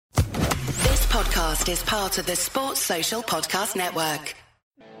podcast is part of the Sports Social Podcast Network.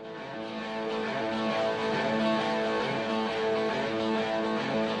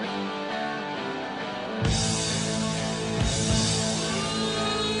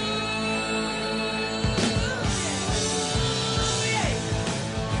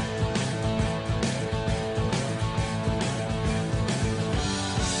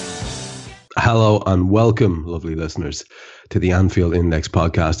 Hello and welcome, lovely listeners, to the Anfield Index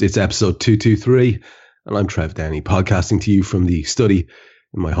podcast. It's episode 223, and I'm Trev Downey, podcasting to you from the study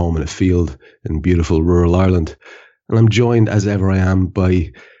in my home in a field in beautiful rural Ireland. And I'm joined, as ever I am,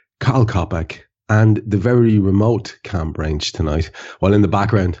 by Carl Kopak and the very remote Cam Branch tonight, while in the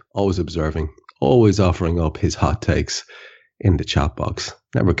background, always observing, always offering up his hot takes in the chat box.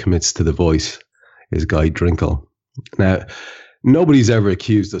 Never commits to the voice, is Guy Drinkle. Now, nobody's ever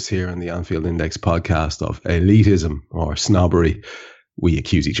accused us here on the Anfield Index podcast of elitism or snobbery. We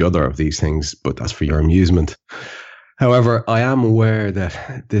accuse each other of these things, but that's for your amusement. However, I am aware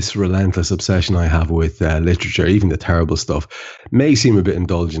that this relentless obsession I have with literature, even the terrible stuff, may seem a bit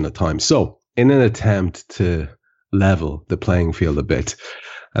indulgent at times. So, in an attempt to level the playing field a bit,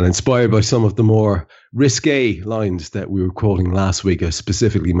 and inspired by some of the more risque lines that we were quoting last week,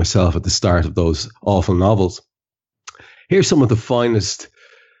 specifically myself at the start of those awful novels, here's some of the finest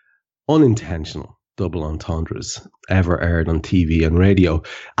unintentional double entendres ever aired on TV and radio,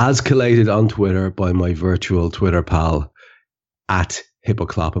 as collated on Twitter by my virtual Twitter pal at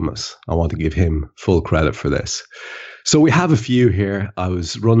Hippoclopamus. I want to give him full credit for this. So we have a few here. I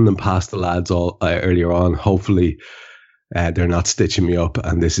was running them past the lads all earlier on. Hopefully they're not stitching me up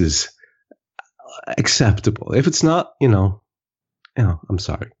and this is acceptable. If it's not, I'm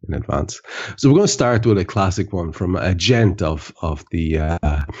sorry in advance. So we're going to start with a classic one from a gent of the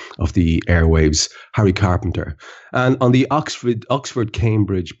airwaves, Harry Carpenter. And on the Oxford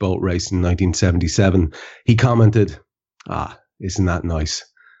Cambridge boat race in 1977, he commented, isn't that nice?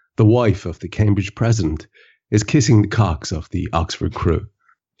 The wife of the Cambridge president is kissing the cocks of the Oxford crew.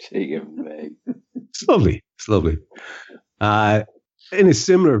 It's lovely. It's lovely. In a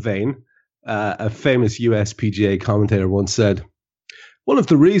similar vein, a famous US PGA commentator once said, one of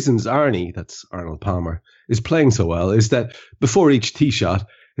the reasons Arnie, that's Arnold Palmer, is playing so well is that before each tee shot,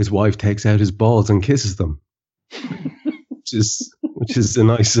 his wife takes out his balls and kisses them, which is a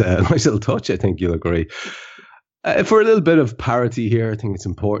nice little touch. I think you'll agree. For a little bit of parity here, I think it's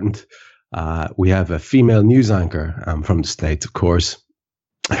important. We have a female news anchor from the States, of course,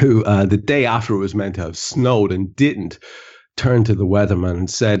 who the day after it was meant to have snowed and didn't, turned to the weatherman and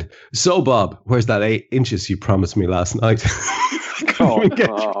said, "So, Bob, where's that 8 inches you promised me last night?"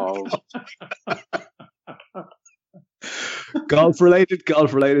 Golf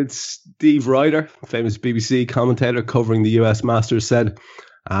related. Steve Ryder, famous BBC commentator covering the US Masters, said,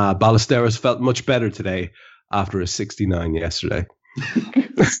 Ballesteros felt much better today after a 69 yesterday.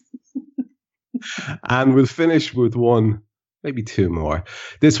 And we'll finish with one, maybe two more.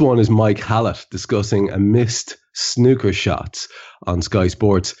 This one is Mike Hallett discussing a missed snooker shots on Sky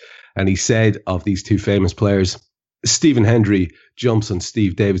Sports. And he said of these two famous players, Stephen Hendry jumps on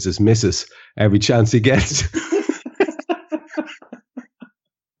Steve Davis's misses every chance he gets.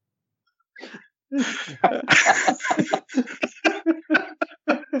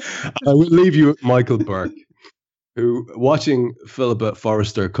 I will leave you with Michael Burke, who, watching Philippa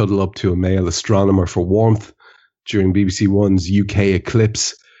Forrester cuddle up to a male astronomer for warmth during BBC One's UK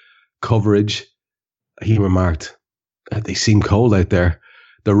eclipse coverage, he remarked, "They seem cold out there.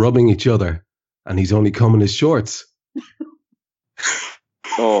 They're rubbing each other, and he's only come in his shorts."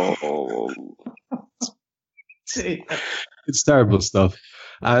 Oh, it's terrible stuff.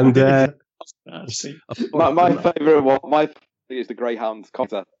 And my favourite one, is the Greyhound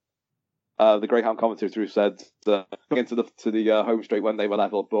commentator. The Greyhound commentator who said into the home straight when they were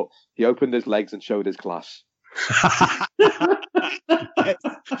level, but he opened his legs and showed his class. I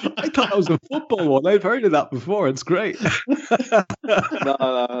thought that was a football one. I've heard of that before. It's great. No,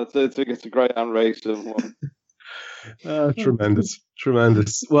 it's a Greyhound racing one. Tremendous.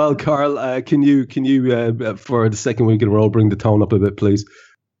 Well, Carl, can you for the second week in a row bring the tone up a bit, please?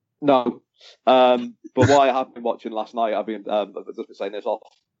 No, but what I have been watching last night, I've just been saying this off.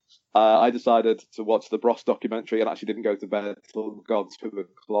 I decided to watch the Bros documentary and actually didn't go to bed until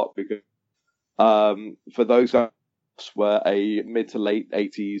 2:00 because for those guys were a mid to late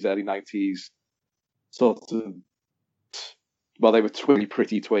 80s, early 90s sort of, well, they were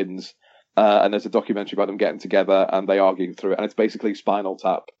pretty twins. And there's a documentary about them getting together and they arguing through it. And it's basically Spinal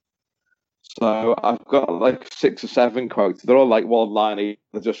Tap. So I've got like 6 or 7 quotes. They're all like one-liney.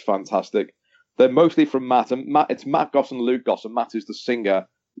 They're just fantastic. They're mostly from Matt. And it's Matt Goss and Luke Goss. And Matt is the singer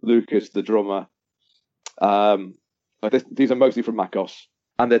Lucas, the drummer. These are mostly from Macos,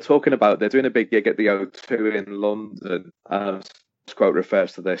 and they're talking about they're doing a big gig at the O2 in London. This quote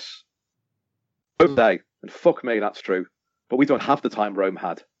refers to this. Day, and fuck me, that's true. But we don't have the time Rome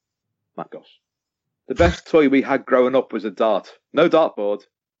had. Macos. The best toy we had growing up was a dart. No dartboard,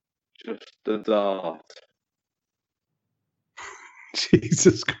 just a dart.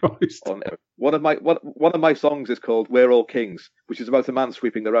 Jesus Christ. One of my songs is called "We're All Kings," which is about a man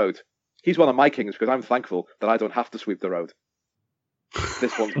sweeping the road. He's one of my kings because I'm thankful that I don't have to sweep the road.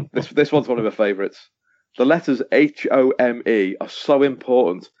 This one's one of my favourites. The letters HOME are so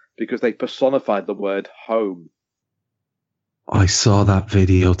important because they personified the word home. I saw that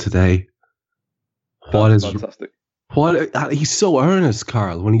video today. That's fantastic. He's so earnest,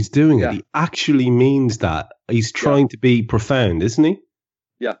 Carl, when he's doing it. Yeah. He actually means that. He's trying to be profound, isn't he?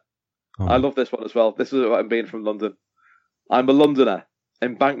 Yeah. Oh. I love this one as well. This is what I'm being from London. I'm a Londoner.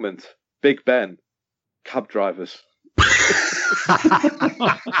 Embankment. Big Ben. Cab drivers.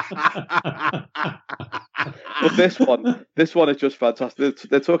 But this one is just fantastic.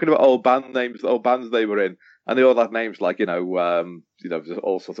 They're talking about old band names, old bands they were in, and they all had names like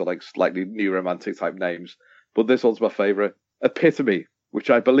all sorts of like slightly new romantic type names. But this one's my favourite, Epitome, which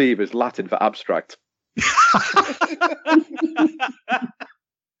I believe is Latin for abstract.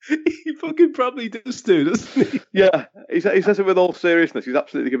 He fucking probably does too, doesn't he? Yeah, he says it with all seriousness. He's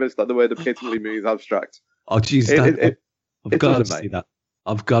absolutely convinced that the word epitome means abstract. Oh, jeez, I've got to see that.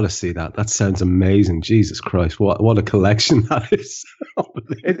 I've got to see that. That sounds amazing. Jesus Christ, what a collection that is.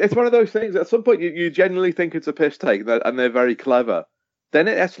 It's one of those things. At some point, you genuinely think it's a piss take, and they're very clever. Then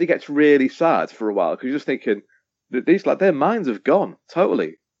it actually gets really sad for a while because you're just thinking that their minds have gone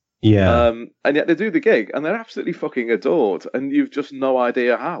totally. Yeah. And yet they do the gig, and they're absolutely fucking adored, and you've just no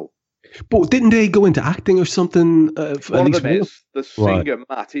idea how. But didn't they go into acting or something? One of them is the singer, right.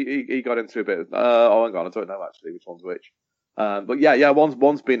 Matt. He got into a bit. Hang on, I don't know actually which one's which. But yeah,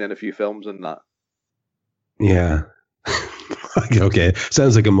 one's been in a few films and that. Yeah. Okay,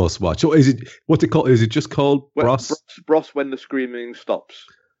 sounds like a must-watch. So is it what's it called? Is it just called Bros? Bros when the screaming stops.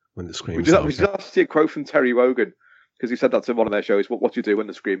 When the screaming stops. Which is actually a quote from Terry Wogan, because he said that to one of their shows. What do you do when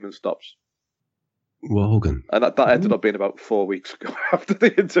the screaming stops? Wogan. And that ended up being about 4 weeks ago after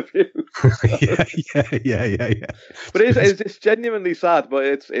the interview. Yeah. But it's genuinely sad, but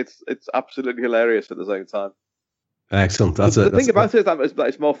it's absolutely hilarious at the same time. Excellent. The thing about it is that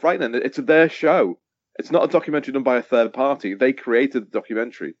it's more frightening. It's their show. It's not a documentary done by a third party. They created the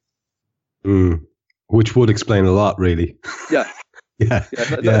documentary. Which would explain a lot, really. Yeah. Yeah.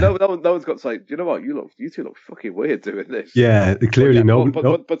 No one's got to say, you know what, you two look fucking weird doing this. Yeah, clearly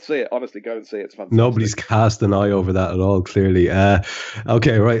But see it, honestly, go and see it. It's fantastic. Nobody's cast an eye over that at all, clearly.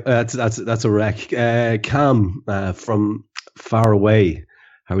 Okay, right. That's a wreck. Cam from far away.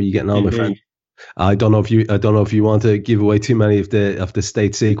 How are you getting on, my friend? I don't know if you want to give away too many of the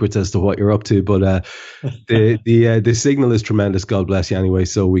state secrets as to what you're up to, but the signal is tremendous. God bless you anyway,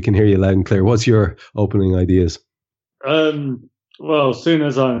 so we can hear you loud and clear. What's your opening ideas? Well, as soon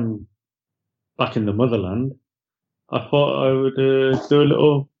as I'm back in the motherland, I thought I would do a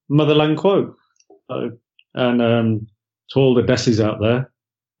little motherland quote. To all the Dessies out there,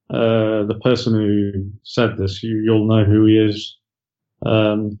 the person who said this, you'll know who he is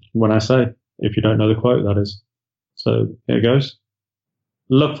when I say. If you don't know the quote, that is. So here it goes.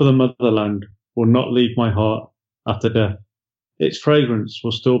 Love for the motherland will not leave my heart after death. Its fragrance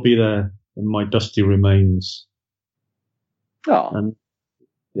will still be there in my dusty remains. Oh. And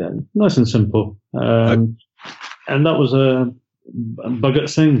yeah, nice and simple. And that was Bhagat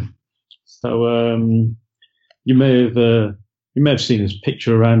Singh. So you may have seen his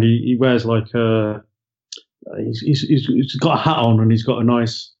picture around. He wears like he's got a hat on and he's got a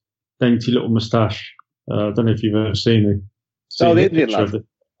nice dainty little moustache. I don't know if you've ever seen it. The Indian lad.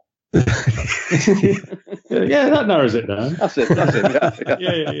 Yeah, that narrows it down. That's it.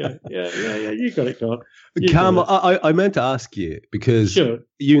 Yeah. You got it, Carl. Cam, I meant to ask you because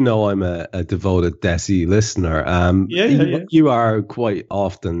you know I'm a devoted Desi listener. You are quite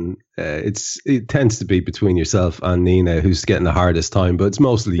often. It tends to be between yourself and Nina who's getting the hardest time, but it's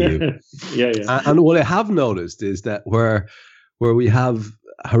mostly you. Yeah. And what I have noticed is that where we have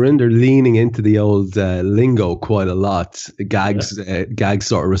Harinder leaning into the old lingo quite a lot, gags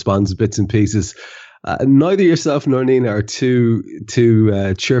sort of responds bits and pieces. Neither yourself nor Nina are too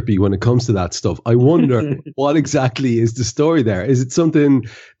chirpy when it comes to that stuff. I wonder what exactly is the story there. Is it something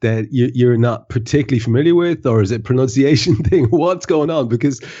that you're not particularly familiar with, or is it pronunciation thing? What's going on?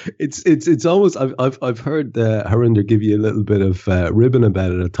 Because it's almost I've heard Harinder give you a little bit of ribbon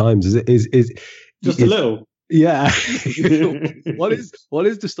about it at times. Is just a little? Yeah. What is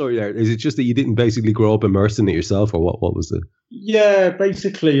the story there? Is it just that you didn't basically grow up immersed in it yourself, or what was it? Yeah,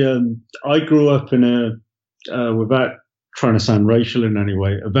 basically, I grew up in without trying to sound racial in any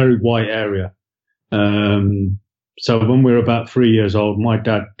way, a very white area. So when we were about 3 years old, my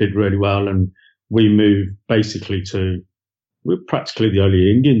dad did really well, and we moved basically we're practically the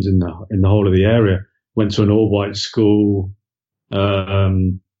only Indians in the whole of the area. Went to an all-white school,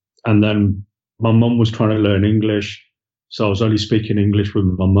 and then my mum was trying to learn English, so I was only speaking English with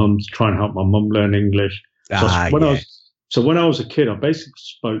my mum to try and help my mum learn English. So when I was a kid, I basically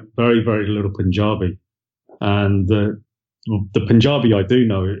spoke very, very little Punjabi, and the Punjabi I do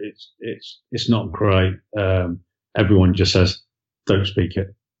know, it's not great. Everyone just says, "Don't speak it.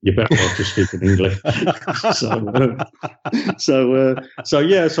 You're better off just speaking English."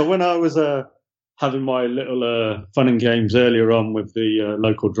 So when I was having my little fun and games earlier on with the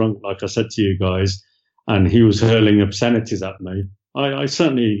local drunk, like I said to you guys, and he was hurling obscenities at me, I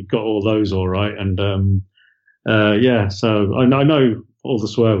certainly got all those all right, and so I know all the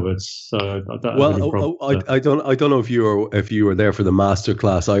swear words. So I don't have any problem. I don't know if you were there for the master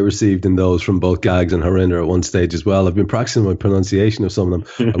class I received in those from both Gags and Harinder at one stage as well. I've been practicing my pronunciation of some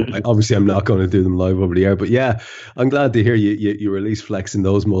of them. Obviously, I'm not going to do them live over the air, but yeah, I'm glad to hear you at least flexing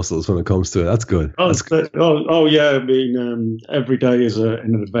those muscles when it comes to it. That's good. Yeah. I mean, every day is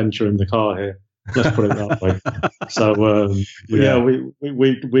an adventure in the car here. Let's put it that way. So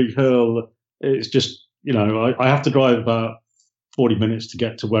we hurl. It's just, I have to drive about 40 minutes to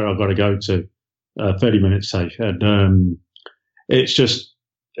get to where I've got to go to, 30 minutes say. And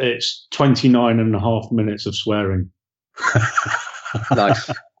it's 29 and a half minutes of swearing. Nice.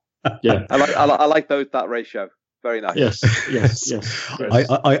 Yeah. I like that ratio. Very nice. Yes.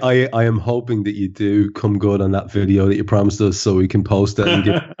 I am hoping that you do come good on that video that you promised us, so we can post it and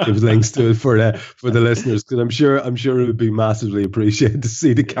give links to it for the listeners, because I'm sure it would be massively appreciated to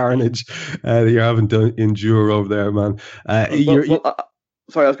see the carnage that you're having to endure over there, man.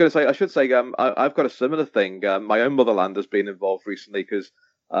 Sorry, I was going to say, I should say, I've got a similar thing. My own motherland has been involved recently because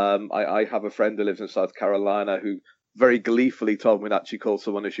I have a friend who lives in South Carolina who very gleefully told me that she called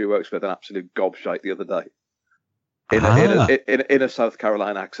someone who she works with an absolute gobshite the other day. In a South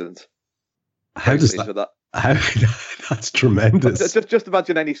Carolina accent. How does that? That's tremendous. Just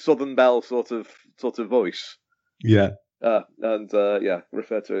imagine any Southern Belle sort of voice. Yeah.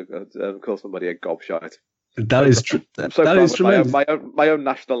 Refer to call somebody a gobshite. That is true. That is tremendous. My own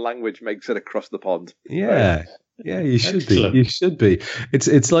national language makes it across the pond. Yeah. Right? Yeah, you should be. You should be.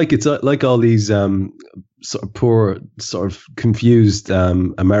 It's like all these sort of poor, sort of confused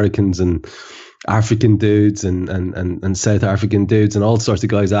Americans and African dudes and South African dudes and all sorts of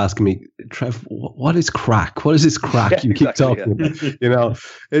guys asking me, Trev, what is crack? What is this crack you keep talking about?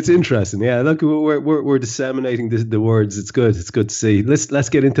 It's interesting. Yeah, look, we're disseminating the words. It's good. It's good to see. Let's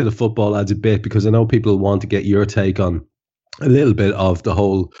get into the football ads a bit, because I know people want to get your take on a little bit of the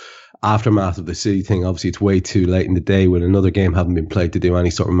whole aftermath of the City thing. Obviously, it's way too late in the day with another game having been played to do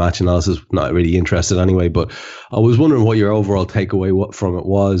any sort of match analysis. Not really interested anyway, but I was wondering what your overall takeaway from it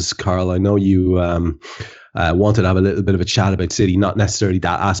was, Carl. I know you wanted to have a little bit of a chat about City, not necessarily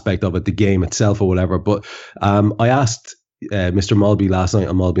that aspect of it, the game itself or whatever, but I asked Mr. Mulby last night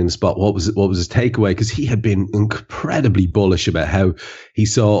on Mulby in the Spot what was his takeaway, because he had been incredibly bullish about how he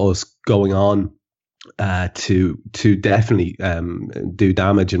saw us going on to definitely do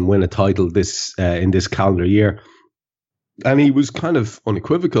damage and win a title in this calendar year, and he was kind of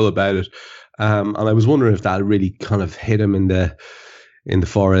unequivocal about it, and I was wondering if that really kind of hit him in the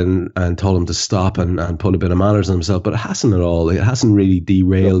forehead and told him to stop and put a bit of manners on himself, but it hasn't at all. It hasn't really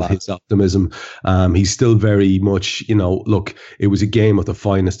derailed his optimism. He's still very much, look, it was a game of the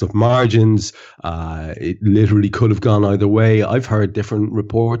finest of margins. It literally could have gone either way. I've heard different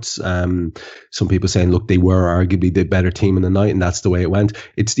reports. Some people saying, look, they were arguably the better team in the night, and that's the way it went.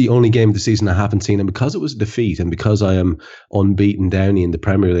 It's the only game of the season I haven't seen, and because it was a defeat, and because I am unbeaten Downey in the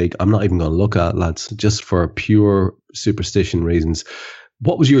Premier League, I'm not even going to look at it, lads, just for pure superstition reasons.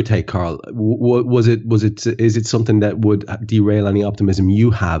 What was your take, Carl? Is it something that would derail any optimism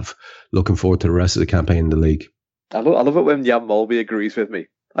you have looking forward to the rest of the campaign in the league? I love it when Jan Mulby agrees with me.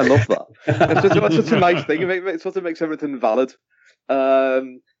 I love that. It's such a nice thing. It sort of makes everything valid.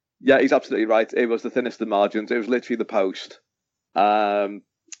 Yeah, he's absolutely right. It was the thinnest of margins. It was literally the post. And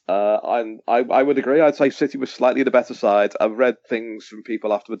I would agree. I'd say City was slightly the better side. I've read things from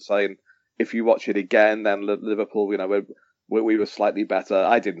people afterwards saying, if you watch it again, then Liverpool, we were slightly better.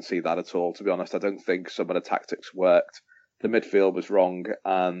 I didn't see that at all, to be honest. I don't think some of the tactics worked. The midfield was wrong,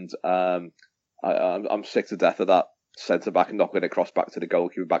 and I'm sick to death of that centre back knocking it across back to the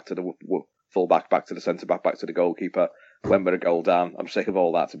goalkeeper, back to full back to the centre back to the goalkeeper when we're a goal down. I'm sick of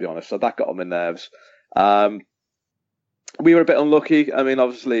all that, to be honest. So that got on my nerves. We were a bit unlucky. I mean,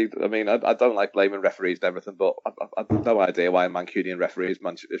 obviously, I don't like blaming referees and everything, but I've no idea why a Mancunian referee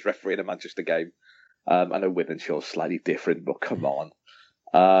is refereeing a Manchester game. I know Wythenshaw's slightly different, but come on.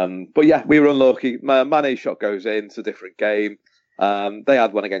 But yeah, we were unlucky. Mane's shot goes in. It's a different game. They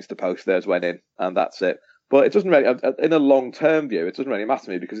had one against the post. Theirs went in, and that's it. But it doesn't really, in a long-term view, it doesn't really matter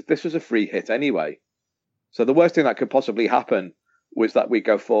to me because this was a free hit anyway. So the worst thing that could possibly happen was that we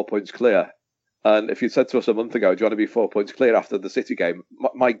go 4 points clear. And if you'd said to us a month ago, do you want to be 4 points clear after the City game?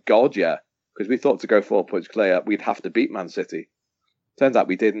 My God, yeah. Because we thought to go 4 points clear, we'd have to beat Man City. Turns out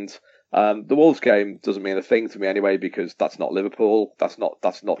we didn't. The Wolves game doesn't mean a thing to me anyway because that's not Liverpool. That's not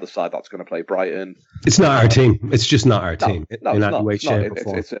the side that's going to play Brighton. It's not our team. It's just not our team no, in it's any not, way, it's shape, not.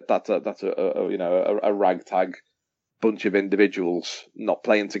 or form. That's a ragtag bunch of individuals not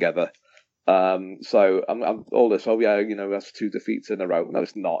playing together. So I'm all this. Oh yeah, that's 2 defeats in a row. No,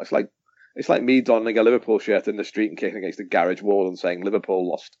 it's not. It's like me donning a Liverpool shirt in the street and kicking against a garage wall and saying Liverpool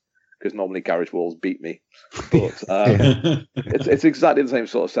lost because normally garage walls beat me. But it's exactly the same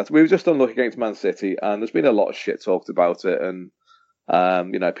sort of set. We were just unlucky against Man City, and there's been a lot of shit talked about it, and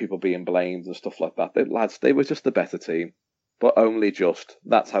people being blamed and stuff like that. They were just the better team, but only just.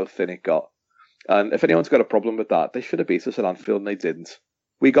 That's how thin it got. And if anyone's got a problem with that, they should have beat us at Anfield, and they didn't.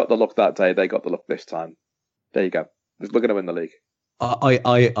 We got the luck that day. They got the luck this time. There you go. We're going to win the league.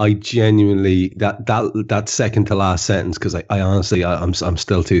 I genuinely that second to last sentence, because I honestly I'm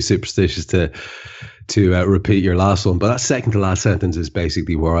still too superstitious to repeat your last one, but that second to last sentence is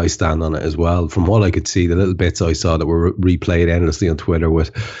basically where I stand on it as well. From what I could see, the little bits I saw that were replayed endlessly on Twitter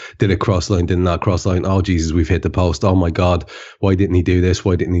with did it cross line, did not cross line, oh Jesus, we've hit the post, oh my God, why didn't he do this,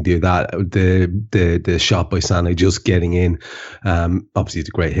 why didn't he do that, the shot by Sané just getting in, obviously it's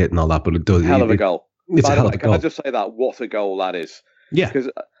a great hit and all that, but it does hell of a goal. It's a hell of a goal. Can I just say that? What a goal that is. Yeah. Because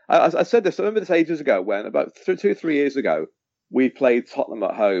I said this, I remember this ages ago when, about 2 or 3 years ago, we played Tottenham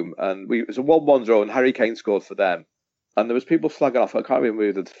at home and it was a 1-1 draw and Harry Kane scored for them. And there was people slagging off, I can't remember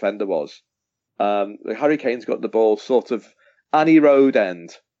who the defender was. Harry Kane's got the ball sort of Annie Road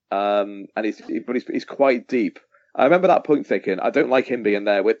end, and he's quite deep. I remember that point thinking, I don't like him being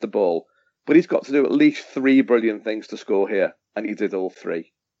there with the ball, but he's got to do at least 3 brilliant things to score here. And he did all 3.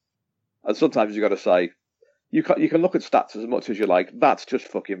 And sometimes you've got to say, you can look at stats as much as you like. That's just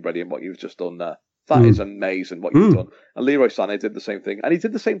fucking brilliant what you've just done there. That is amazing what you've done. And Leroy Sané did the same thing. And he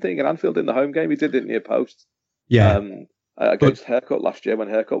did the same thing at Anfield in the home game. He did it near post. Yeah. Against Haircut last year when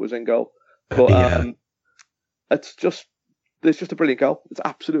Haircut was in goal. But it's just a brilliant goal. It's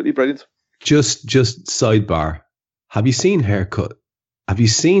absolutely brilliant. Just sidebar. Have you seen Haircut? Have you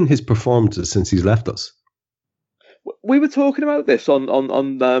seen his performances since he's left us? We were talking about this on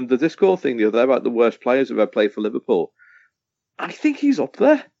the Discord thing the other day about the worst players who've ever played for Liverpool. I think he's up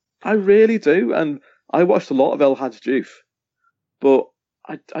there. I really do. And I watched a lot of El Hadj Diouf, but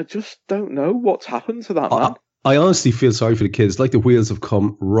I just don't know what's happened to that man. I honestly feel sorry for the kids. Like the wheels have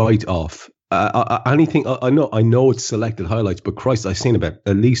come right off. Anything I know it's selected highlights, but Christ, I've seen about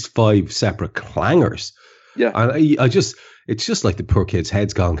at least 5 separate clangers. Yeah, and it's just like the poor kid's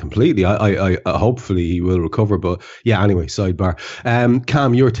head's gone completely. I hopefully he will recover, but yeah. Anyway, sidebar.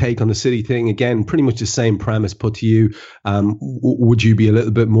 Cam, your take on the City thing again, pretty much the same premise put to you. Would you be a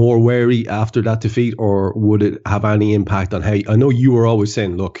little bit more wary after that defeat, or would it have any impact on how? I know you were always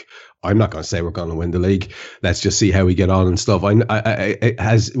saying, look, I'm not going to say we're going to win the league. Let's just see how we get on and stuff.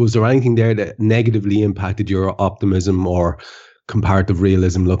 Was there anything there that negatively impacted your optimism or comparative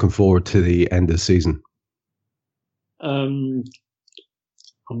realism looking forward to the end of the season? I'm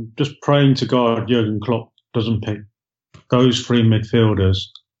just praying to God Jurgen Klopp doesn't pick those 3 midfielders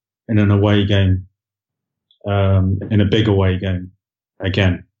in an away game, in a big away game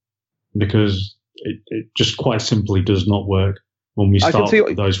again, because it just quite simply does not work when we start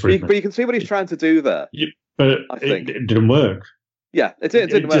with those 3. But you can see what he's trying to do there. But it didn't work. Yeah, it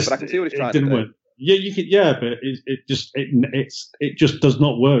didn't work, but I can see what he's trying to do. Work. Yeah, you could. Yeah, but it just does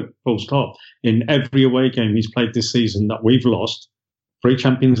not work. Full stop. In every away game he's played this season that we've lost, 3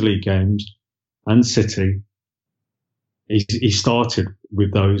 Champions League games and City, he started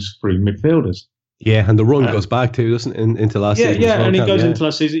with those 3 midfielders. Yeah, and the run goes back to, doesn't it, into last season? Yeah, well, and it goes into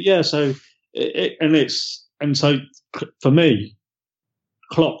last season. Yeah, so so for me,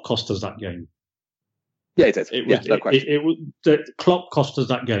 Klopp cost us that game. Yeah, it did. No question. Klopp cost us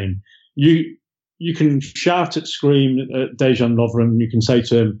that game. You can shout and scream at Dejan Lovren. You can say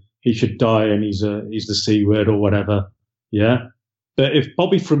to him he should die and he's the C word or whatever. Yeah, but if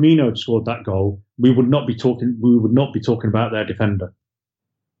Bobby Firmino had scored that goal, we would not be talking about their defender.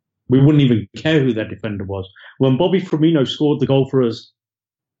 We wouldn't even care who their defender was. When Bobby Firmino scored the goal for us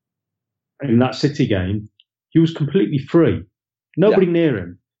in that City game, he was completely free. Nobody near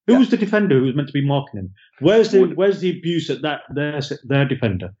him. Who was the defender who was meant to be marking him? Where's the abuse at their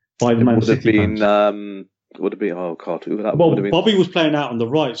defender by the Man City fans? Would have been, oh God, who that well, would have been? Bobby was playing out on the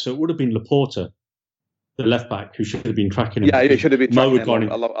right, so it would have been Laporta, the left back, who should have been tracking him. Yeah, he should have been tracking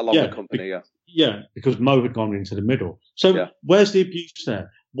him along the company, Yeah, because Mo had gone into the middle. So where's the abuse there?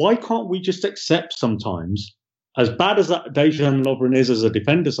 Why can't we just accept sometimes, as bad as that Dejan Lovren is as a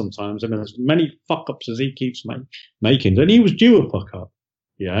defender sometimes, and as many fuck-ups as he keeps making, and he was due a fuck-up,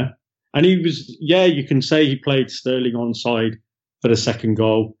 and he was, you can say he played Sterling onside for the second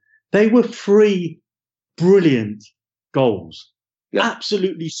goal. They were 3 brilliant goals.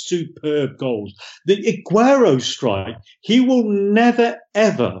 Absolutely superb goals. The Aguero strike, he will never,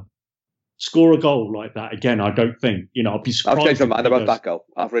 ever score a goal like that again, I don't think. I'll be surprised. I've changed my mind about that goal.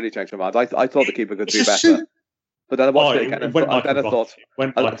 I've really changed my mind. I thought the keeper could do better. But then I watched it again and I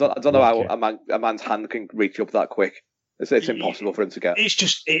thought, I don't know how a man's hand can reach up that quick. It's impossible for him to get.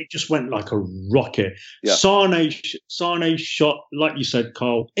 It just went like a rocket. Yeah. Sane shot, like you said,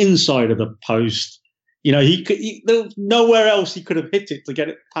 Carl, inside of the post. There was nowhere else he could have hit it to get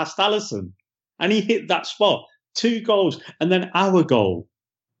it past Alisson. And he hit that spot. 2 goals. And then our goal.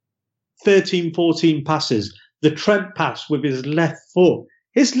 13, 14 passes. The Trent pass with his left foot.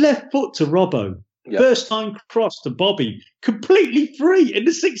 His left foot to Robbo. First time cross to Bobby. Completely free in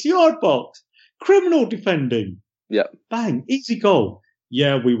the 6-yard box. Criminal defending. Yeah. Bang. Easy goal.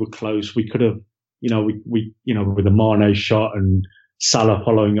 Yeah, we were close. We could have, with the Mane shot and Salah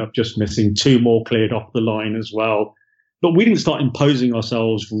following up, just missing 2 more cleared off the line as well. But we didn't start imposing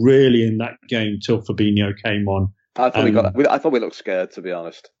ourselves really in that game till Fabinho came on. I thought we looked scared, to be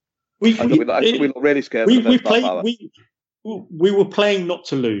honest. We looked really scared. We were playing not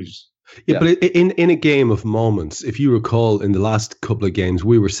to lose. Yeah, but in a game of moments, if you recall, in the last couple of games,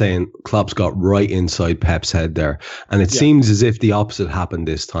 we were saying Klopp's got right inside Pep's head there. And it seems as if the opposite happened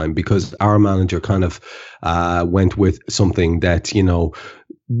this time, because our manager kind of went with something that,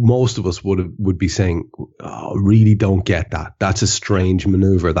 most of us would be saying, oh, really don't get that. That's a strange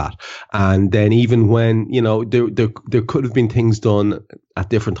maneuver, that. And then even when, there could have been things done at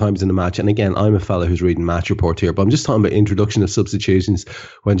different times in the match. And again, I'm a fella who's reading match report here, but I'm just talking about introduction of substitutions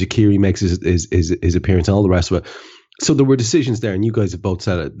when Jaqiri makes his appearance and all the rest of it. So there were decisions there, and you guys have both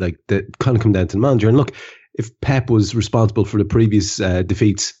said it, like, that kind of come down to the manager. And look, if Pep was responsible for the previous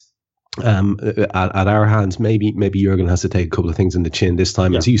defeats at our hands, maybe Jurgen has to take a couple of things in the chin this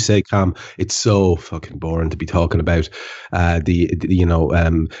time. As you say, Cam, it's so fucking boring to be talking about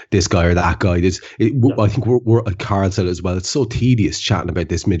this guy or that guy. I think we're Carl said it as well. It's so tedious chatting about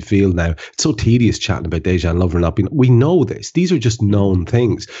this midfield now. It's so tedious chatting about Dejan Lovren not being. We know this. These are just known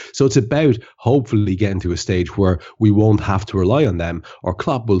things. So it's about hopefully getting to a stage where we won't have to rely on them, or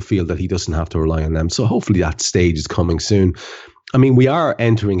Klopp will feel that he doesn't have to rely on them. So hopefully that stage is coming soon. I mean, we are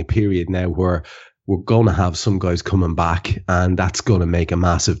entering a period now where we're going to have some guys coming back, and that's going to make a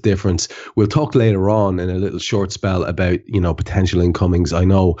massive difference. We'll talk later on in a little short spell about, potential incomings. I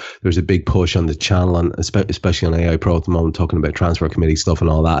know there's a big push on the channel, and especially on AI Pro at the moment, talking about transfer committee stuff and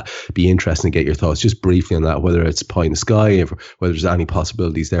all that. It'd be interesting to get your thoughts just briefly on that, whether it's pie in the sky, or whether there's any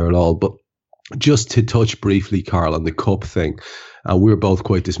possibilities there at all. But just to touch briefly, Carl, on the cup thing, we were both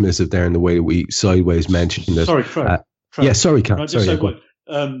quite dismissive there in the way we sideways mentioned it. Sorry, Craig. Sorry, Cam.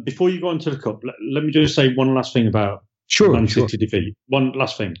 Before you go on to the cup, let me just say one last thing about Man City defeat. One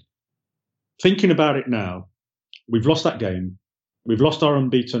last thing. Thinking about it now, we've lost that game. We've lost our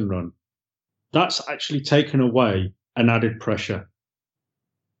unbeaten run. That's actually taken away an added pressure.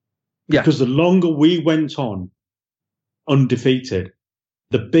 Yeah. Because the longer we went on undefeated,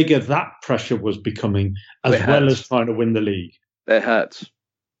 the bigger that pressure was becoming, as well as trying to win the league. It hurts.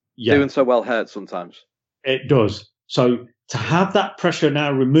 Yeah. Doing so well hurts sometimes. It does. So to have that pressure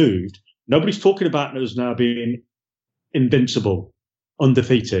now removed, nobody's talking about us now being invincible,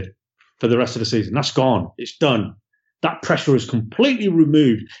 undefeated for the rest of the season. That's gone. It's done. That pressure is completely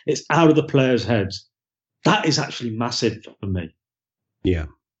removed. It's out of the players' heads. That is actually massive for me. Yeah.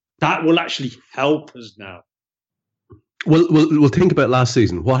 That will actually help us now. Well, we'll think about last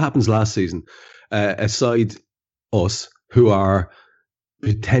season. What happens last season? Aside us, who are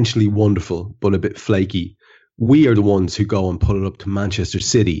potentially wonderful but a bit flaky, we are the ones who go and put it up to Manchester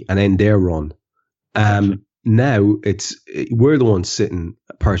City and end their run. Now we're the ones sitting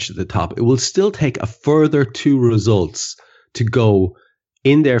perched at the top. It will still take a further 2 results to go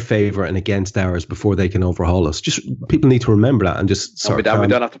in their favour and against ours before they can overhaul us. Just people need to remember that, and just we don't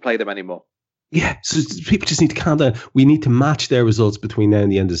have to play them anymore. Yeah, so people just need to calm down. We need to match their results between now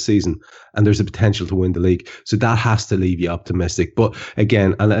and the end of the season, and there's a potential to win the league. So that has to leave you optimistic. But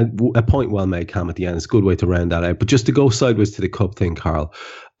again, and a point well made, Cam, at the end. It's a good way to round that out. But just to go sideways to the cup thing, Carl.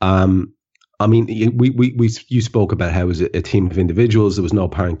 I mean, you spoke about how it was a team of individuals. There was no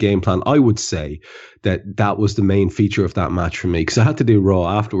apparent game plan. I would say that was the main feature of that match for me, because I had to do Raw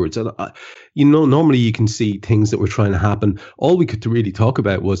afterwards. And normally you can see things that were trying to happen. All we could really talk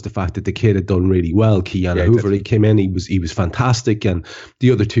about was the fact that the kid had done really well. Keanu Hoover, he came in, he was fantastic, and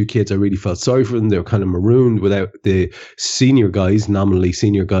the other two kids, I really felt sorry for them. They were kind of marooned without the senior guys, nominally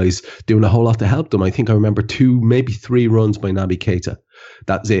senior guys, doing a whole lot to help them. I think I remember 2, maybe 3 runs by Naby Keita.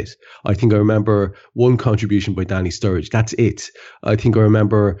 That's it. I think I remember 1 contribution by Danny Sturridge. That's it. I think I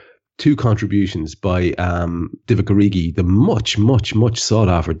remember 2 contributions by Divock Origi, the much, much, much sought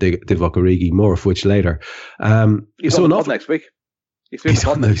after Divock Origi, more of which later. He's on the pod next week. He's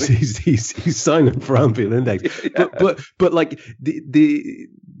on those. He's signing for Anfield Index. Yeah. But like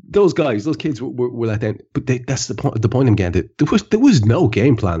those guys, those kids were let down. But that's the point. The point I'm getting at. There was no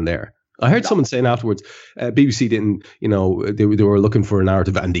game plan there. I heard someone saying afterwards, BBC didn't, they were looking for a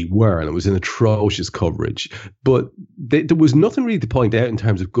narrative, and they were, and it was an atrocious coverage. But there was nothing really to point out in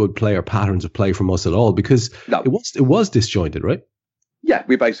terms of good play or patterns of play from us at all, because it was disjointed, right? Yeah,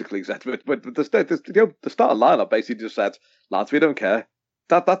 we basically said, but the starting lineup basically just said, lads, we don't care.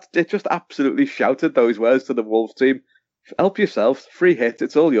 It just absolutely shouted those words to the Wolves team. Help yourselves, free hit,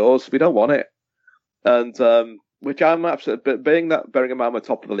 it's all yours. We don't want it. And which I'm absolutely, but bearing in mind we're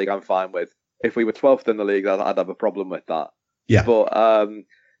top of the league, I'm fine with. If we were 12th in the league, I'd have a problem with that. Yeah. But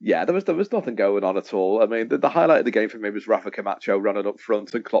there was nothing going on at all. I mean, the highlight of the game for me was Rafa Camacho running up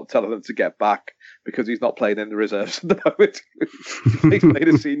front and Klopp telling him to get back because he's not playing in the reserves at the moment. He's played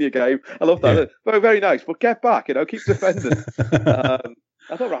a senior game. I love that. Yeah. Very, very nice. But get back, keep defending.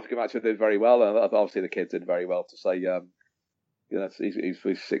 I thought Rafa Camacho did very well, and obviously the kids did very well to say,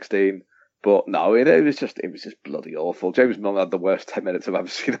 he's 16. But no, it was just bloody awful. James Milner had the worst 10 minutes I've ever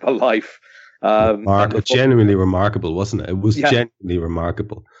seen in my life. Genuinely remarkable, wasn't it? It was genuinely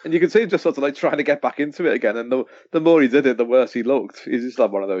remarkable. And you can see him just sort of like trying to get back into it again. And the more he did it, the worse he looked. He's just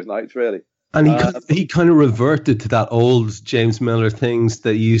had one of those nights, really. And he kind of reverted to that old James Milner things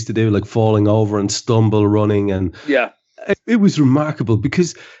that he used to do, like falling over and stumble running. And yeah, it was remarkable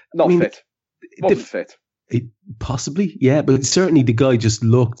because fit. Wasn't fit. Possibly, yeah, but certainly the guy just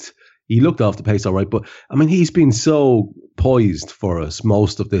looked. He looked off the pace all right, but I mean, he's been so poised for us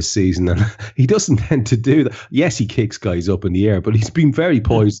most of this season, and he doesn't tend to do that. Yes, he kicks guys up in the air, but he's been very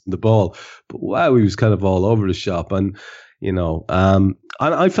poised in the ball. But wow, he was kind of all over the shop, and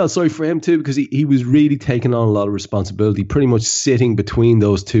I felt sorry for him too, because he was really taking on a lot of responsibility, pretty much sitting between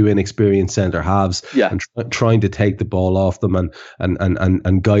those 2 inexperienced centre halves, and trying to take the ball off them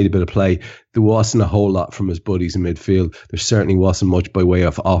and guide a bit of play. There wasn't a whole lot from his buddies in midfield. There certainly wasn't much by way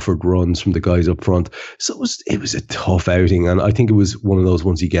of offered runs from the guys up front. So it was a tough outing, and I think it was one of those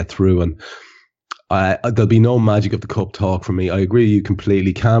ones you get through, and there'll be no magic of the cup talk for me. I agree with you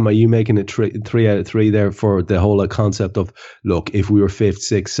completely. Cam, are you making it 3 out of 3 there for the whole concept of, look, if we were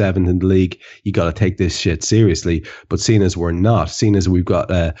 5th, 6th, 7th in the league, you got to take this shit seriously. But seeing as we're not, seeing as we've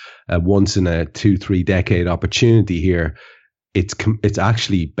got a once in a 2-3 decade opportunity here, it's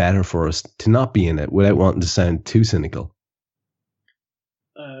actually better for us to not be in it, without wanting to sound too cynical.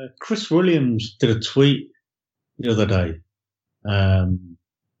 Chris Williams did a tweet the other day, and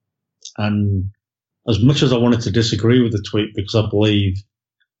as much as I wanted to disagree with the tweet, because I believe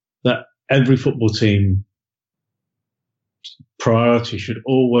that every football team priority should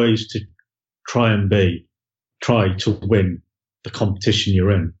always to try to win the competition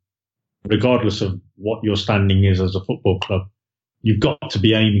you're in, regardless of what your standing is as a football club. You've got to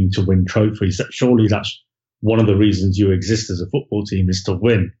be aiming to win trophies. Surely that's one of the reasons you exist as a football team, is to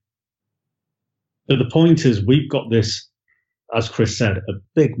win. But the point is, we've got this, as Chris said, a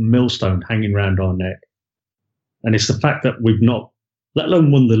big millstone hanging around our neck. And it's the fact that we've not, let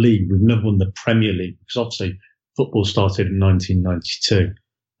alone won the league, we've never won the Premier League, because obviously football started in 1992.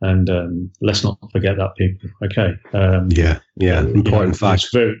 And let's not forget that, people. Okay. Important fact.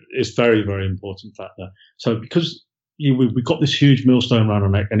 It's very, very important fact there. So because we've got this huge millstone around our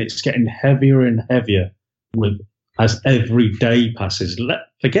neck, and it's getting heavier and heavier as every day passes.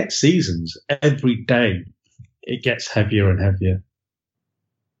 Forget seasons. Every day it gets heavier and heavier.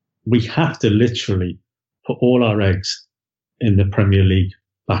 We have to literally put all our eggs in the Premier League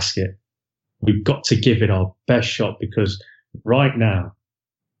basket. We've got to give it our best shot, because right now,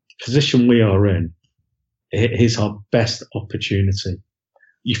 the position we are in, it is our best opportunity.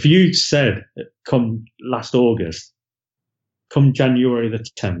 If you said, come last August, come January the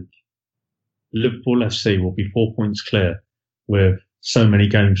 10th, Liverpool FC will be 4 points clear with so many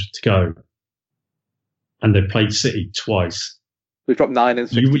games to go, and they played City twice. We've dropped 9 in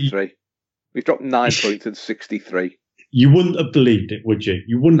 63. We've dropped 9 points in 63. You wouldn't have believed it, would you?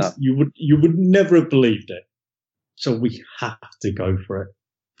 You wouldn't. No. You would never have believed it. So we have to go for it.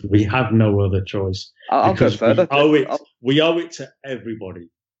 We have no other choice. I'll go further. We owe it to everybody.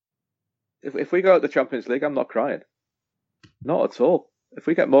 If we go out the Champions League, I'm not crying. Not at all. If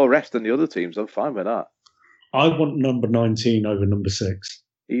we get more rest than the other teams, I'm fine with that. I want number 19 over number 6.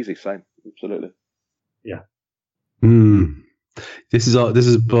 Easy, same. Absolutely. Yeah. This is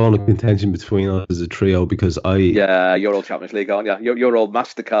a bone of contention between us as a trio because Yeah, you're all Champions League, aren't you? You're all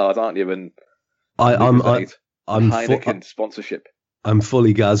MasterCard, aren't you? And I'm Heineken sponsorship. I'm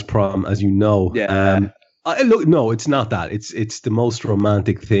fully Gazprom, as you know. Yeah. Look, no, it's not that. It's the most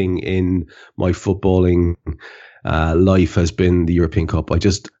romantic thing in my footballing life has been the European Cup. I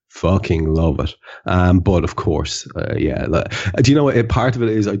just fucking love it. But of course, do you know what? Part of it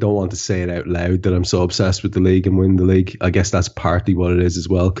is I don't want to say it out loud that I'm so obsessed with the league and win the league. I guess that's partly what it is as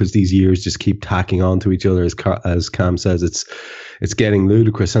well, because these years just keep tacking on to each other. As Cam says, it's getting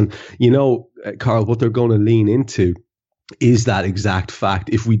ludicrous. And you know, Carl, what they're going to lean into is that exact fact.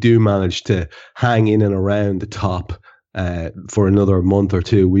 If we do manage to hang in and around the top for another month or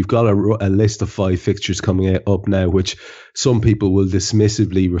two, we've got a list of 5 fixtures coming up now, which some people will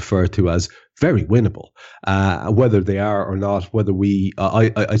dismissively refer to as very winnable. Whether they are or not, whether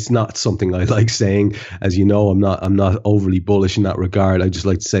it's not something I like saying. As you know, I'm not overly bullish in that regard. I just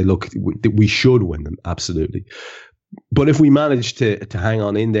like to say, look, we should win them, absolutely. But if we manage to hang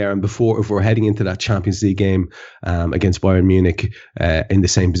on in there, and if we're heading into that Champions League game against Bayern Munich in the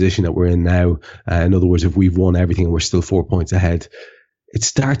same position that we're in now, in other words, if we've won everything and we're still 4 points ahead, it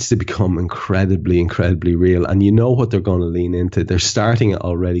starts to become incredibly, incredibly real. And you know what they're going to lean into. They're starting it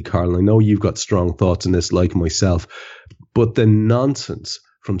already, Carl. I know you've got strong thoughts on this, like myself, but the nonsense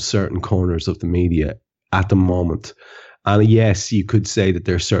from certain corners of the media at the moment. And yes, you could say that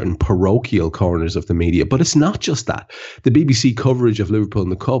there are certain parochial corners of the media, but it's not just that. The BBC coverage of Liverpool in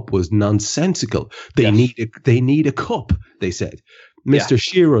the Cup was nonsensical. They need a cup, they said. Mr.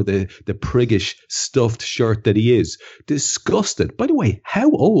 Shearer, the priggish stuffed shirt that he is, disgusted. By the way, how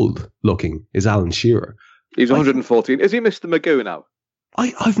old looking is Alan Shearer? He's 114. Is he Mr. Magoo now?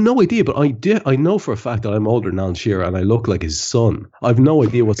 I've no idea, but I know for a fact that I'm older than Alan Shearer and I look like his son. I've no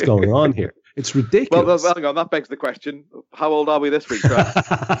idea what's going on here. It's ridiculous. Well, hang on. That begs the question: how old are we this week, Trev?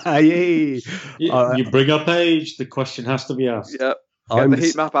 You bring up age, the question has to be asked. Yeah, get the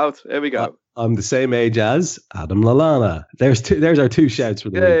heat map out. Here we go. I'm the same age as Adam Lallana. There's our 2 shouts for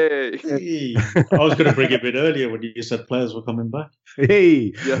the week. I was going to bring it a bit earlier when you said players were coming back.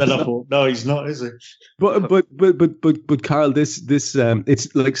 Hey, then I thought, no, he's not, is he? But Carl, this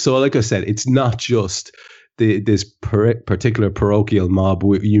it's like, so like I said, it's not just this particular parochial mob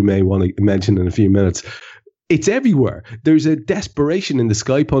you may want to mention in a few minutes. It's everywhere. There's a desperation in the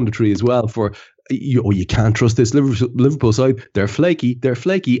Sky punditry as well for, you can't trust this Liverpool side. They're flaky.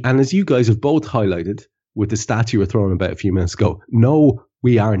 And as you guys have both highlighted with the stats you were throwing about a few minutes ago, no,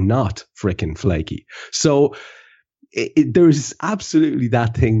 we are not frickin' flaky. So there's absolutely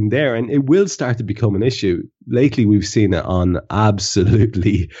that thing there, and it will start to become an issue. Lately, we've seen it on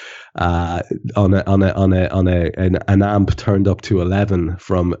absolutely on an amp turned up to 11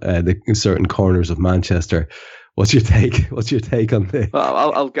 from the certain corners of Manchester. What's your take? What's your take on this?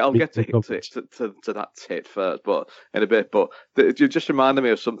 Well, I'll get to that tit first, but in a bit. But you just reminded me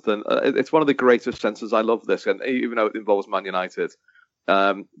of something. It's one of the greatest senses. I love this, and even though it involves Man United.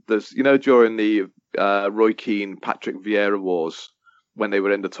 There's, during the Roy Keane, Patrick Vieira wars, when they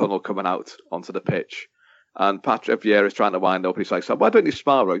were in the tunnel coming out onto the pitch, and Patrick Vieira is trying to wind up, he's like, "Why don't you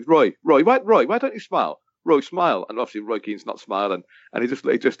smile, Roy? Roy, why don't you smile? Roy, smile." And obviously Roy Keane's not smiling, and he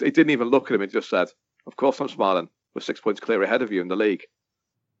didn't even look at him. He just said, "Of course I'm smiling. We're 6 points clear ahead of you in the league."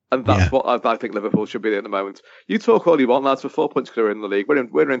 And that's what I think Liverpool should be at the moment. You talk all you want, lads. We're 4 points clear in the league.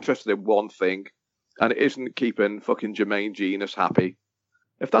 We're interested in one thing, and it isn't keeping fucking Jermaine Genius happy.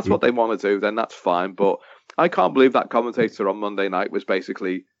 If that's what they want to do, then that's fine. But I can't believe that commentator on Monday night was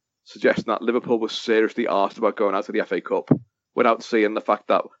basically suggesting that Liverpool was seriously asked about going out to the FA Cup without seeing the fact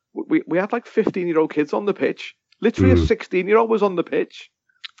that we had like 15-year-old kids on the pitch. Literally a 16-year-old was on the pitch.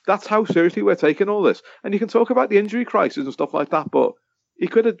 That's how seriously we're taking all this. And you can talk about the injury crisis and stuff like that, but he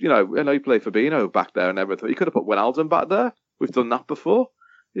could have, I know he played for Bino back there and everything. He could have put Wijnaldum back there. We've done that before.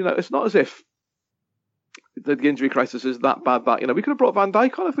 It's not as if the injury crisis is that bad that we could have brought Van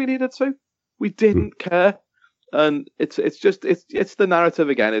Dijk on if we needed to. We didn't care, and it's the narrative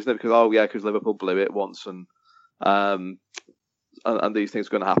again, isn't it? Because because Liverpool blew it once, and and these things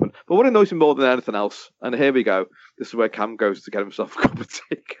are going to happen. But what annoys me more than anything else, and here we go, this is where Cam goes to get himself a cup of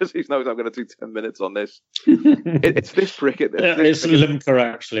tea because he knows I'm going to do 10 minutes on this. It's this prick. It's Limca,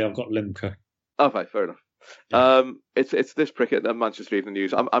 actually. I've got Limca. Okay, fair enough. Yeah. It's this prick at Manchester Evening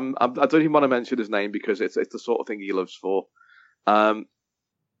News. I don't even want to mention his name because it's the sort of thing he lives for.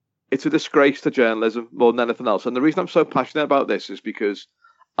 It's a disgrace to journalism more than anything else. And the reason I'm so passionate about this is because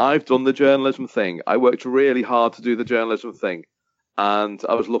I've done the journalism thing. I worked really hard to do the journalism thing. And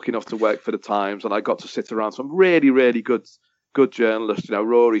I was lucky enough to work for the Times, and I got to sit around some really, really good journalists,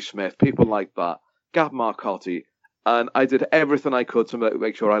 Rory Smith, people like that, Gab Marcotti. And I did everything I could to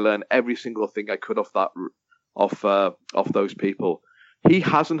make sure I learned every single thing I could off those people. He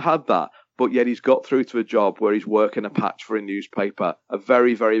hasn't had that. But yet he's got through to a job where he's working a patch for a newspaper, a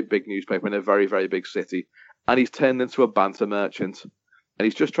very, very big newspaper in a very, very big city. And he's turned into a banter merchant. And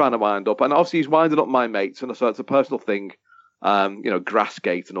he's just trying to wind up. And obviously he's winding up my mates. And so it's a personal thing,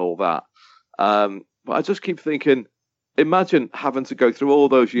 Grassgate and all that. But I just keep thinking, imagine having to go through all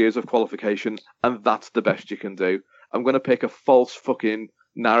those years of qualification and that's the best you can do. I'm going to pick a false fucking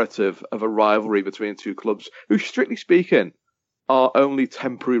narrative of a rivalry between two clubs who, strictly speaking, are only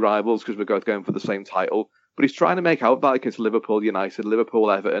temporary rivals because we're both going for the same title. But he's trying to make out that like it's Liverpool United, Liverpool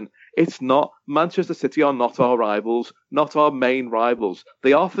Everton. It's not. Manchester City are not our rivals, not our main rivals.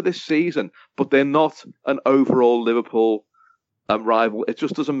 They are for this season, but they're not an overall Liverpool rival. It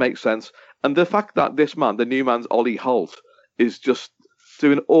just doesn't make sense. And the fact that this man, the new man's Ollie Holt, is just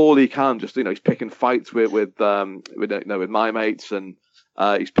doing all he can. Just he's picking fights with my mates, and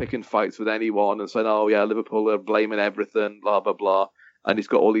he's picking fights with anyone and saying, "Oh yeah, Liverpool are blaming everything," blah blah blah. And he's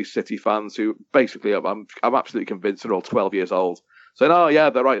got all these City fans who basically, I'm absolutely convinced, are all 12 years old, saying, "Oh yeah,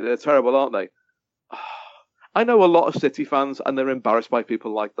 they're right, they're terrible, aren't they?" I know a lot of City fans, and they're embarrassed by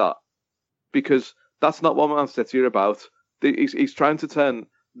people like that because that's not what Man City are about. He's trying to turn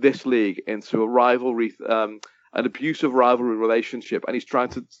this league into a rivalry, an abusive rivalry relationship, and he's trying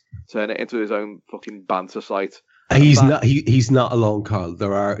to turn it into his own fucking banter site. He's not alone, Carl.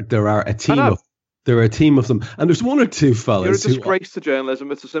 There are a team of them, and there's one or two fellas. You're a disgrace to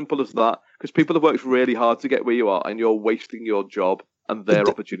journalism. It's as simple as that. Because people have worked really hard to get where you are, and you're wasting your job and their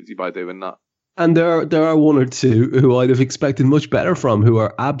opportunity by doing that. And there are one or two who I'd have expected much better from, who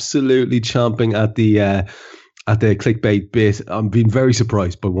are absolutely chomping at the clickbait bit. I'm being very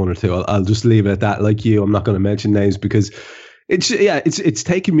surprised by one or two. I'll just leave it at that. Like you, I'm not going to mention names because it's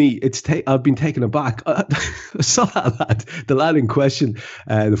taken me. I've been taken aback. I saw the lad in question,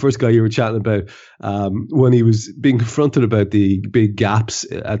 the first guy you were chatting about, when he was being confronted about the big gaps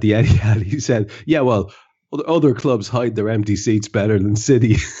at the Etihad. He said, "Yeah, well, other clubs hide their empty seats better than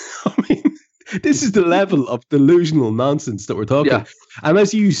City." I mean, this is the level of delusional nonsense that we're talking. Yeah. And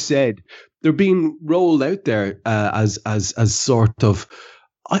as you said, they're being rolled out there as sort of.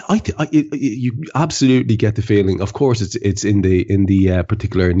 You absolutely get the feeling. Of course, it's in the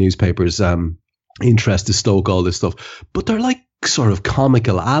particular newspaper's interest to stoke all this stuff, but they're like sort of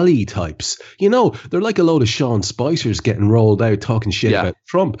comical alley types. They're like a load of Sean Spicers getting rolled out talking shit about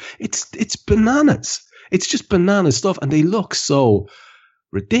Trump. It's bananas. It's just banana stuff, and they look so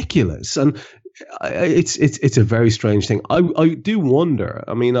ridiculous. And it's a very strange thing. I do wonder.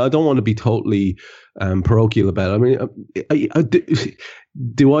 I mean, I don't want to be totally parochial about it. I mean,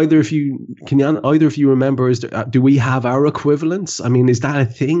 do either of you remember? Do we have our equivalents? I mean, is that a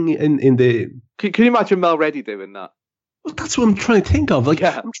thing in the? Can you imagine Mel Reddy doing that? Well, that's what I'm trying to think of. Like,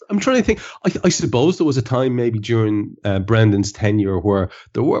 yeah. I'm trying to think. I suppose there was a time maybe during Brendan's tenure where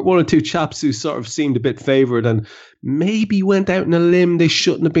there were one or two chaps who sort of seemed a bit favoured and maybe went out on a limb they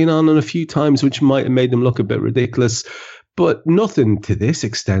shouldn't have been on a few times, which might have made them look a bit ridiculous. But nothing to this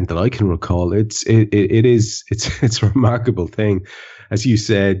extent that I can recall. It's a remarkable thing, as you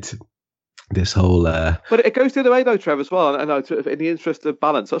said. This whole, but it goes the other way though, Trev, as well. And in the interest of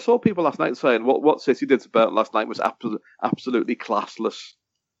balance, I saw people last night saying what City did to Burton last night was absolutely classless.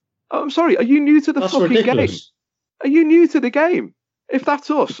 Oh, I'm sorry. Are you new to the fucking ridiculous. Game? Are you new to the game? If that's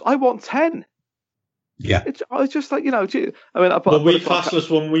us, I want 10. Yeah, it's just like I mean, we classless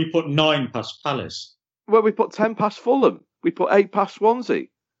when we put 9 past Palace. Well, we put 10 past Fulham. We put 8 past Swansea.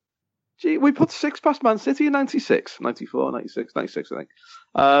 Gee, we put 6 past Man City in 96, 94, 96, 96, I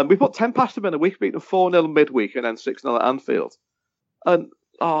think. We put 10 past them in a week, beat them 4-0 midweek and then 6-0 at Anfield. And,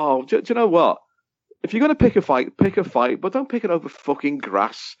 do you know what? If you're going to pick a fight, but don't pick it over fucking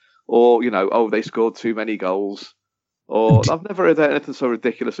grass or, they scored too many goals. Or I've never heard anything so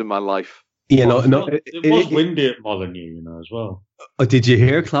ridiculous in my life. Yeah, it was windy at Molineux, as well. Did you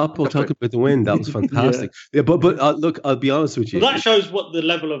hear Kloppo talking about the wind? That was fantastic. Yeah, but look, I'll be honest with you. Well, that shows what the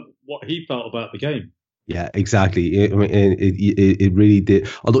level of what he felt about the game. Yeah, exactly. I mean, it really did.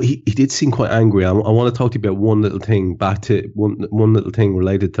 Although he did seem quite angry. I want to talk to you about one little thing, back to one little thing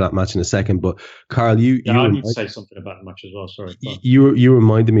related to that match in a second. But Carl, I need to say something about the match as well. Sorry, you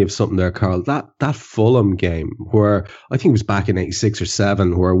reminded me of something there, Carl. That Fulham game where I think it was back in '86 or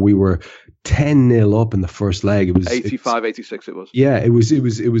 '87, where we were 10-0 up in the first leg. It was 85, 86 it was. Yeah, it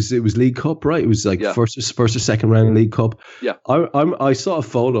was League Cup, right? It was like first or second round League Cup. Yeah. I saw a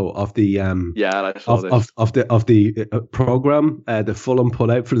photo of the I saw of the program the Fulham put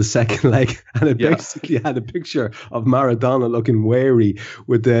out for the second leg, and it basically had a picture of Maradona looking wary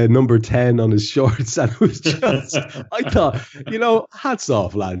with the number 10 on his shorts, and it was just I thought, hats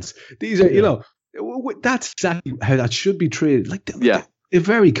off, lads. These are that's exactly how that should be treated. Like the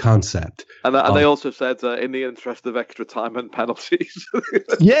very concept. And they also said, in the interest of extra time and penalties.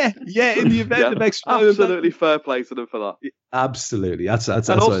 in the event of extra time. Absolutely fair play to them for that. Absolutely. That's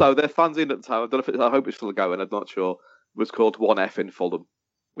also, their fanzine at the time, I hope it's still going, I'm not sure, was called 1F in Fulham,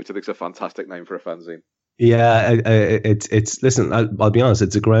 which I think is a fantastic name for a fanzine. Yeah, it's listen, I'll be honest,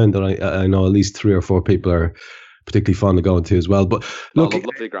 it's a ground that I know at least 3 or 4 people are particularly fond of going to as well. But look,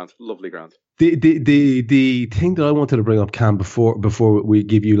 lovely ground. The thing that I wanted to bring up, Cam, before we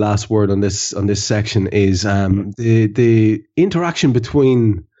give you last word on this section is the interaction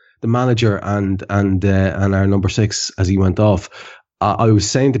between the manager and our number 6 as he went off. I was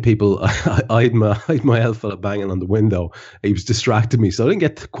saying to people, I had my elf fella banging on the window. He was distracting me, so I didn't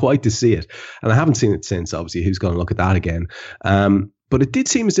get quite to see it, and I haven't seen it since. Obviously, who's going to look at that again? But it did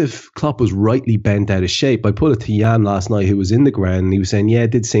seem as if Klopp was rightly bent out of shape. I put it to Jan last night, who was in the ground, and he was saying, yeah, I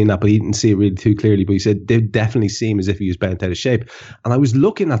did see that, but he didn't see it really too clearly. But he said, it did definitely seem as if he was bent out of shape. And I was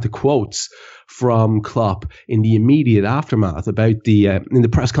looking at the quotes from Klopp in the immediate aftermath about in the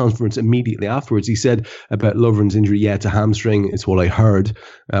press conference immediately afterwards. He said about Lovren's injury, it's a hamstring. It's what I heard.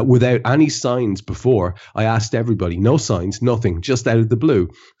 Without any signs before, I asked everybody, no signs, nothing, just out of the blue.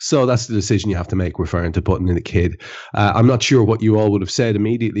 So that's the decision you have to make, referring to putting in a kid. I'm not sure what you all would have said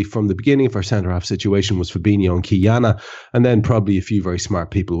immediately from the beginning if our centre-half situation was Fabinho and Kiana, and then probably a few very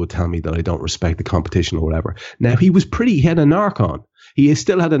smart people would tell me that I don't respect the competition or whatever. Now, he had a narc on. He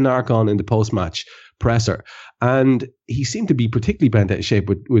still had a narc on in the post-match presser, and he seemed to be particularly bent out of shape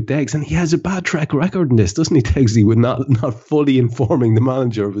with Deggs, and he has a bad track record in this, doesn't he, Deggsy, with not fully informing the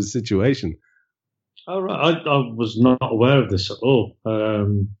manager of his situation? Oh, right. I was not aware of this at all.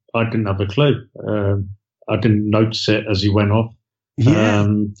 I didn't have a clue. I didn't notice it as he went off. Yeah.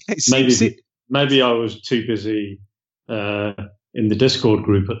 Maybe I was too busy in the Discord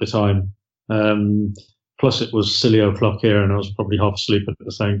group at the time. Plus, it was silly o'clock here, and I was probably half asleep at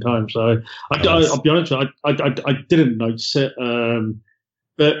the same time. So I'll be honest, I didn't notice it.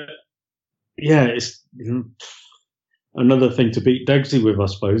 But yeah, it's another thing to beat Deggsy with, I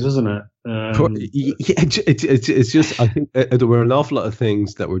suppose, isn't it? It's just, I think there were an awful lot of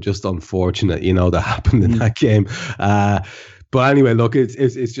things that were just unfortunate, that happened in that game. But anyway, look,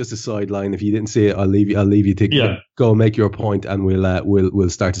 it's just a sideline. If you didn't see it, I'll leave you to go and make your point, and we'll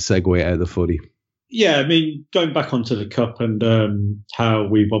start to segue out of the footy. Yeah, I mean, going back onto the cup and how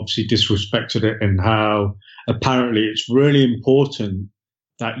we've obviously disrespected it, and how apparently it's really important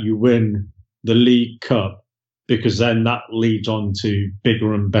that you win the League Cup, because then that leads on to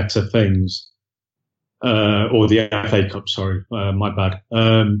bigger and better things. Or the FA Cup, sorry, my bad.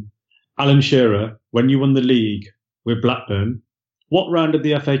 Alan Shearer, when you won the league with Blackburn, what round of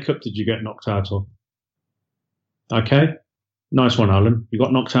the FA Cup did you get knocked out of? Okay, nice one, Alan. You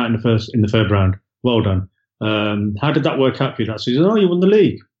got knocked out in the third round. Well done. How did that work out for you that season? Oh, you won the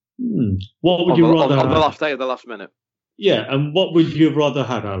league. What would you rather have? On the last day of the last minute. Yeah, and what would you have rather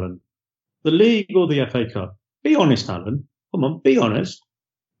had, Alan? The league or the FA Cup? Be honest, Alan. Come on, be honest.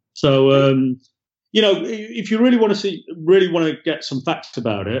 So, if you really want to get some facts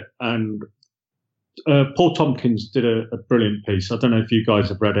about it, and Paul Tompkins did a brilliant piece. I don't know if you guys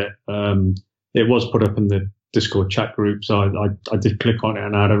have read it. It was put up in the Discord chat group, so I did click on it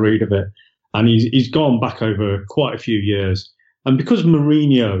and I had a read of it. And he's gone back over quite a few years. And because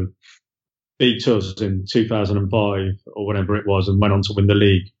Mourinho beat us in 2005 or whatever it was and went on to win the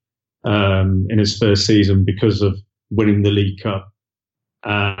league in his first season because of winning the League Cup,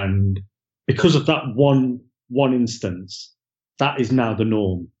 and because of that one instance, that is now the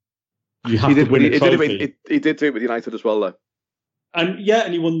norm. You have to win a trophy. He did do it with United as well, though. And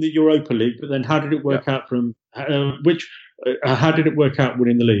he won the Europa League. But then, how did it work out from how did it work out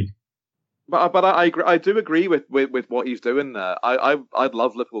winning the league? But I agree, I do agree with what he's doing there. I'd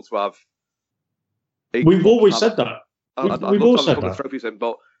love Liverpool to have. We've always said that. We've always said that. Trophies in,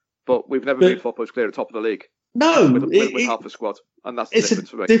 but we've never been footballers clear at the top of the league. No, with half a squad, and that's the difference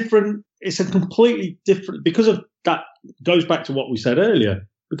for me. It's a completely different, because of that. Goes back to what we said earlier.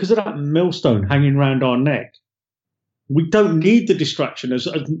 Because of that millstone hanging around our neck, we don't need the distraction as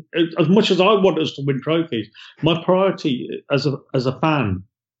much as I want us to win trophies. My priority as a fan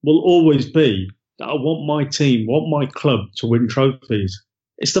will always be that I want my team, want my club to win trophies.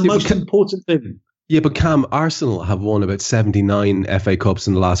 It's the most important thing. Yeah, but Cam, Arsenal have won about 79 FA Cups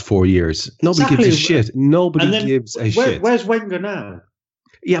in the last 4 years. Nobody gives a shit. Nobody gives a shit. Where's Wenger now?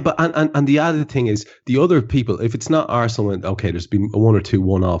 Yeah, but and the other thing is, the other people, if it's not Arsenal, okay, there's been one or two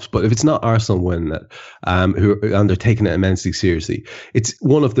one-offs, but if it's not Arsenal winning it, and they're taking it immensely seriously, it's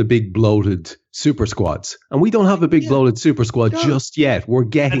one of the big bloated super squads. And we don't have a big bloated super squad just yet. We're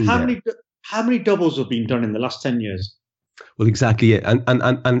getting there. How many doubles have been done in the last 10 years? Well, exactly it.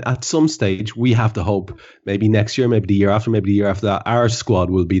 And at some stage, we have to hope maybe next year, maybe the year after that, our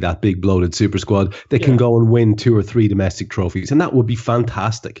squad will be that big bloated super squad that can go and win 2 or 3 domestic trophies. And that would be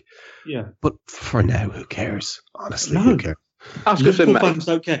fantastic. Yeah. But for now, who cares? Honestly, who cares? Liverpool fans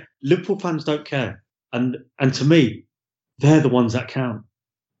don't care. Liverpool fans don't care. And to me, they're the ones that count.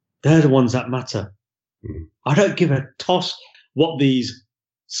 They're the ones that matter. I don't give a toss what these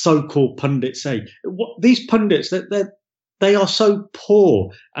so-called pundits say. What these pundits, they are so poor,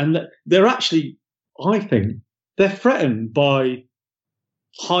 and they're actually, I think, they're threatened by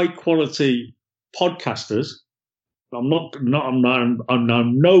high-quality podcasters. I'm no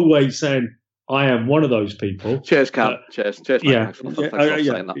way saying I am one of those people. Cheers, Cam. Cheers. Yeah.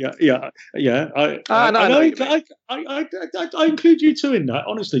 I include you too in that.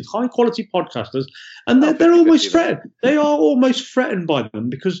 Honestly, high-quality podcasters, and they're almost threatened. They are almost threatened by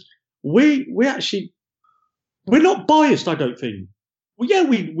them, because we're not biased, I don't think. Well, yeah,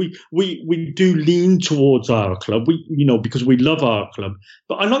 we do lean towards our club, because we love our club.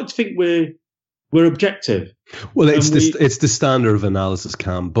 But I like to think we're objective. Well, it's the standard of analysis,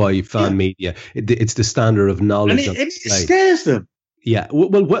 Cam, by fan media. It's the standard of knowledge. And it scares them. Yeah,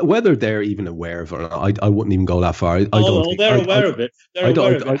 well, whether they're even aware of it or not, I wouldn't even go that far. They're aware of it. They're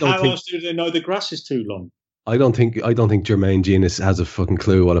aware of it. How else do they know the grass is too long? I don't think Jermaine Genius has a fucking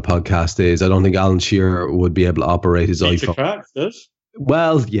clue what a podcast is. I don't think Alan Shearer would be able to operate his iPhone. Does.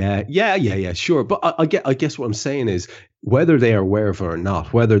 Well, yeah, sure. But I guess what I'm saying is, whether they are aware of it or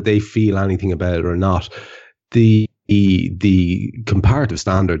not, whether they feel anything about it or not, the comparative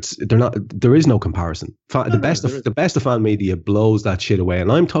standards, there is no comparison. The best of fan media blows that shit away,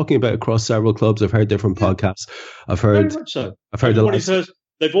 and I'm talking about across several clubs. I've heard different podcasts. I've heard. Very much so. I've heard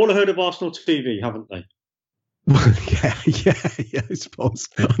they've all heard of Arsenal TV, haven't they? yeah, I suppose.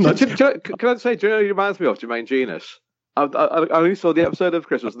 Can I say, do you know who reminds me of Jermaine Genius? I only saw the episode of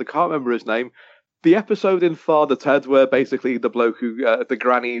Christmas, and I can't remember his name. The episode in Father Ted where basically the bloke who, the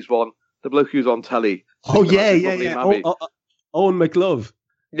granny's one, the bloke who's on telly. Oh, yeah. Owen McLove.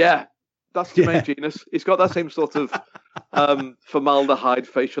 Yeah, that's Jermaine Genius. He's got that same sort of formaldehyde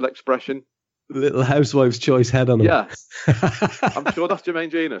facial expression. Little housewife's choice head on him. Yeah, I'm sure that's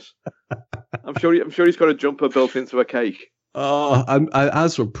Jermaine Genius. I'm sure he's got a jumper built into a cake. Oh,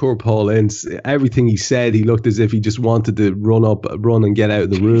 as for poor Paul Ince, everything he said, he looked as if he just wanted to run and get out of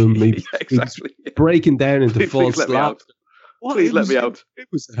the room. Exactly. Breaking down into false laughter. Please let me out. It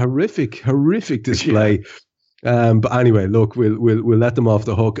was a horrific display. Yeah. But anyway, look, we'll let them off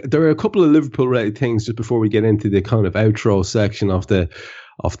the hook. There are a couple of Liverpool-related things just before we get into the kind of outro section of the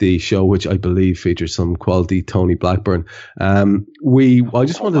show, which I believe features some quality Tony Blackburn. I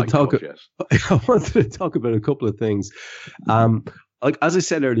wanted to talk about a couple of things. Like, as I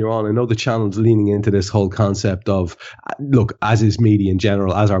said earlier on, I know the channel's leaning into this whole concept of, look, as is media in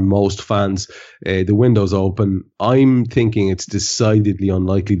general, as are most fans, the window's open. I'm thinking it's decidedly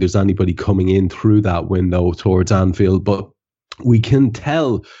unlikely there's anybody coming in through that window towards Anfield, but we can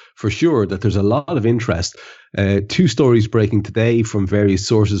tell for sure that there's a lot of interest. 2 stories breaking today from various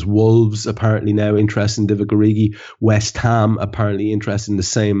sources. Wolves apparently now interested in Divock Origi. West Ham apparently interested in the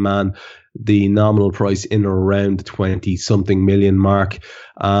same man. The nominal price in or around the 20-something million mark.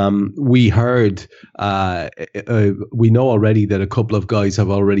 We heard, we know already that a couple of guys have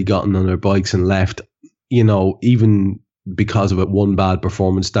already gotten on their bikes and left. Even because of it, one bad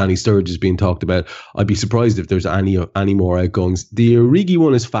performance, Danny Sturridge is being talked about. I'd be surprised if there's any more outgoings. The Origi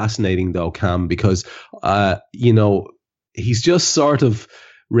one is fascinating though, Cam, because he's just sort of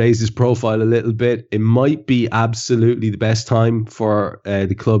raised his profile a little bit. It might be absolutely the best time for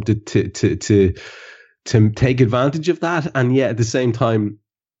the club to take advantage of that, and yet at the same time,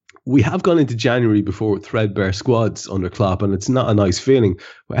 we have gone into January before with threadbare squads under Klopp, and it's not a nice feeling.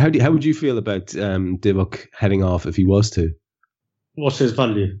 How would you feel about Divock heading off if he was to? What's his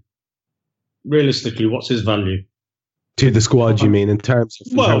value? realistically, what's his value? To the squad, you mean, in terms of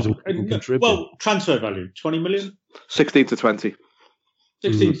what he can contribute? Well, transfer value, 20 million? 16 to 20.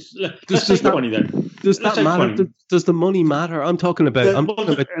 16. Let's say 20 then. Does that matter? Does the money matter? I'm talking about. That's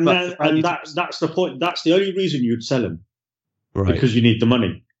the point. That's the only reason you'd sell him, right? Because you need the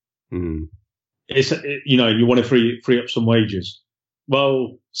money. It's you want to free up some wages.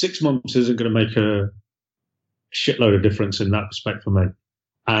 Well, 6 months isn't going to make a shitload of difference in that respect for me.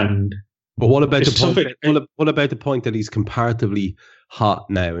 But what about the point? What about the point that he's comparatively hot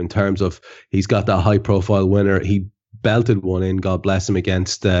now in terms of he's got that high-profile winner? He belted one in, God bless him,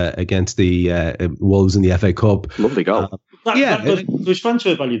 against the Wolves in the FA Cup. Lovely goal. There's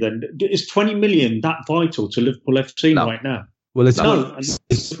transfer value then. Is 20 million that vital to Liverpool FC right now? Well, it's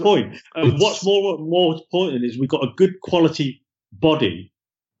that's the point. What's more important is we've got a good quality body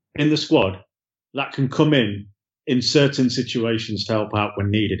in the squad that can come in certain situations to help out when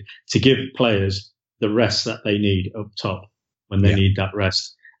needed, to give players the rest that they need up top when they need that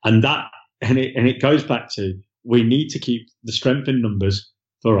rest. And it goes back to, we need to keep the strength in numbers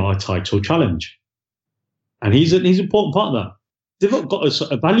for our title challenge. And he's an important part of that. They've got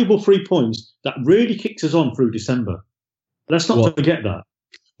a valuable 3 points that really kicks us on through December. Let's not forget that.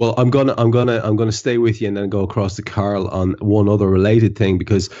 Well, I'm gonna stay with you and then go across to Carl on one other related thing,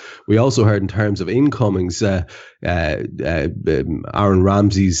 because we also heard in terms of incomings, Aaron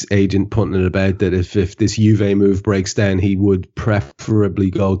Ramsey's agent putting it about that if this Juve move breaks down, he would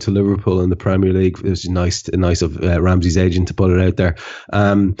preferably go to Liverpool in the Premier League. It was nice of Ramsey's agent to put it out there.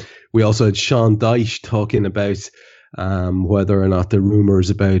 We also had Sean Dyche talking about whether or not the rumours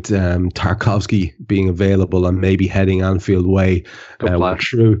about Tarkowski being available and maybe heading Anfield way were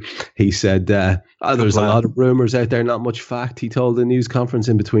true. He said there's a lot of rumours out there, not much fact. He told the news conference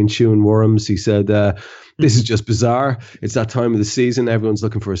in between Shoe and Worms, he said, this is just bizarre. It's that time of the season. Everyone's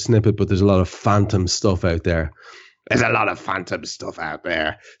looking for a snippet, but there's a lot of phantom stuff out there. There's a lot of phantom stuff out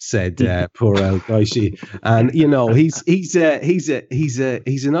there, said poor El Gaishi. And he's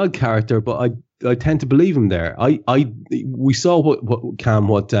an odd character, but I tend to believe him there. We saw what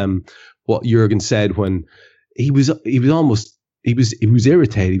Jurgen said when he was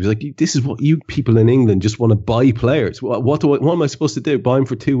irritated. He was like, "This is what you people in England just want to buy players. What am I supposed to do? Buy them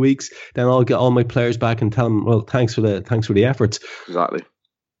for 2 weeks, then I'll get all my players back and tell them, well, thanks for the efforts." Exactly.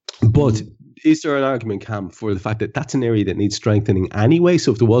 But is there an argument, Cam, for the fact that that's an area that needs strengthening anyway?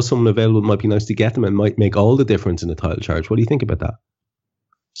 So if there was someone available, it might be nice to get them and might make all the difference in the title charge. What do you think about that?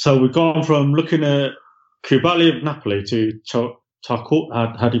 So we've gone from looking at Koulibaly of Napoli to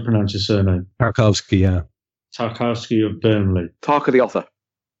Tarkowski. How do you pronounce his surname? Tarkowski, yeah. Tarkowski of Burnley. Tarka the author.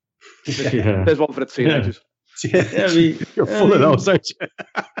 Yeah. There's one for the teenagers. Yeah. You're full of those, aren't you?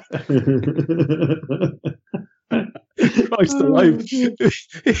 Christ alive.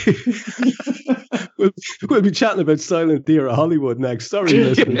 We'll be chatting about Silent Deer at Hollywood next. Sorry,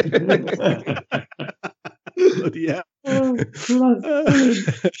 listeners. Yeah.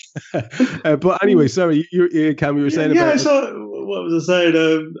 But anyway, sorry, Cam, you were saying about. Yeah, so what was I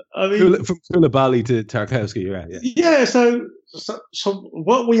saying? I mean, from Koulibaly to Tarkowski, you're right. Yeah. So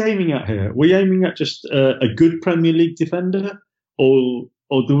what are we aiming at here? Are we aiming at just a good Premier League defender, or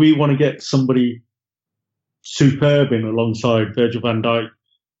do we want to get somebody superb in alongside Virgil van Dijk,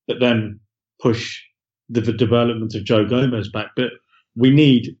 but then push the development of Joe Gomez back? But we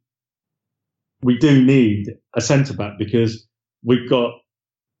do need a centre-back, because we've got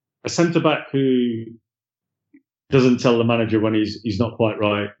a centre-back who doesn't tell the manager when he's not quite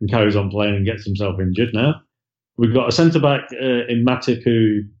right and carries on playing and gets himself injured now. We've got a centre-back in Matip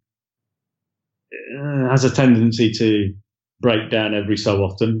who has a tendency to break down every so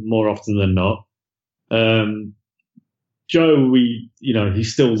often, more often than not. Joe,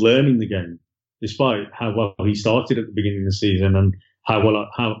 he's still learning the game, despite how well he started at the beginning of the season and how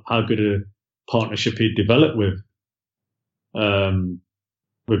good a partnership he developed with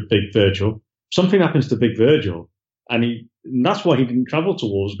Big Virgil. Something happens to Big Virgil, and that's why he didn't travel to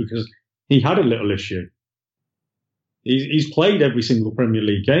Wolves, because he had a little issue. He's played every single Premier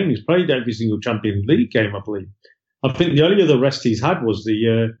League game. He's played every single Champions League game, I believe. I think the only other rest he's had was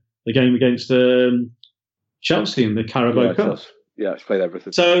the game against Chelsea in the Carabao Cup. Yeah, he's played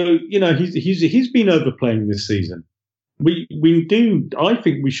everything. So he's been overplaying this season. We do. I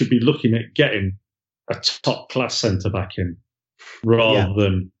think we should be looking at getting a top class centre back in, rather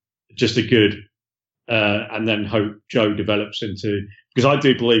than just a good, and then hope Joe develops into. Because I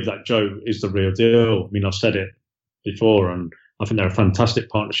do believe that Joe is the real deal. I mean, I've said it before, and I think they're a fantastic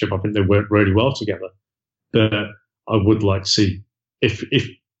partnership. I think they work really well together. But I would like to see if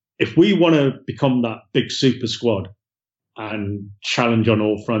we want to become that big super squad and challenge on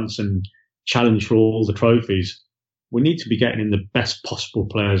all fronts and challenge for all the trophies, we need to be getting in the best possible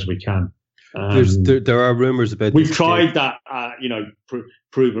players we can. There are rumours about. We've tried that,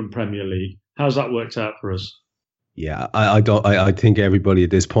 proven Premier League. How's that worked out for us? Yeah, I don't. I think everybody at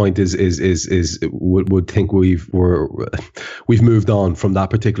this point would think we've moved on from that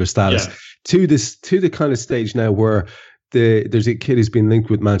particular status to the kind of stage now where there's a kid who's been linked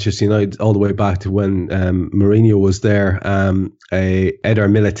with Manchester United all the way back to when Mourinho was there. Eder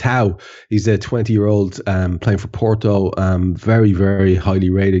Militao, he's a 20-year-old playing for Porto. Very, very highly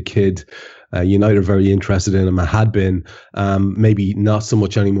rated kid. United are very interested in him. I had been, maybe not so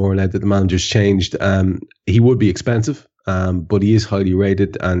much anymore now that the manager's changed. He would be expensive, but he is highly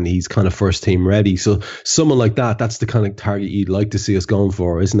rated and he's kind of first team ready. So someone like that's the kind of target you'd like to see us going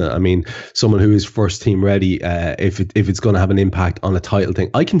for, isn't it? I mean, someone who is first team ready, if it's going to have an impact on a title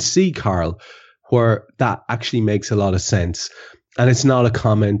thing. I can see, Carl, where that actually makes a lot of sense. And it's not a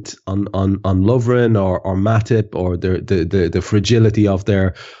comment on Lovren or Matip or the fragility of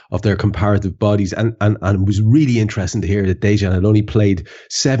their comparative bodies. And it was really interesting to hear that Dejan had only played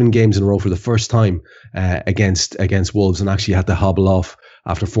 7 games in a row for the first time against Wolves and actually had to hobble off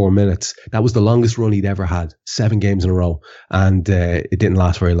after 4 minutes. That was the longest run he'd ever had, 7 games in a row, and it didn't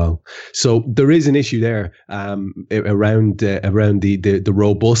last very long. So there is an issue there around the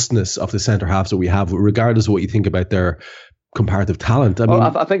robustness of the centre halves that we have, regardless of what you think about their comparative talent.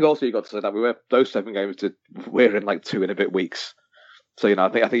 I think also you got to say that we were those 7 games we're in like 2 and a bit weeks. So I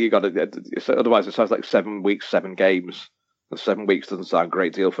think you got to. Otherwise, it sounds like 7 weeks, 7 games. And 7 weeks doesn't sound a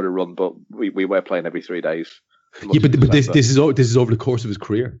great deal for a run, but we were playing every 3 days. Yeah, but this is over the course of his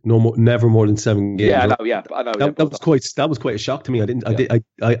career. Never more than 7 games. Yeah, I know. That was quite a shock to me.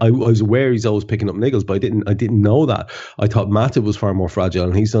 I was aware he's always picking up niggles, but I didn't know that. I thought Matip was far more fragile,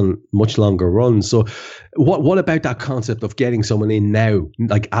 and he's done much longer runs. So, what about that concept of getting someone in now,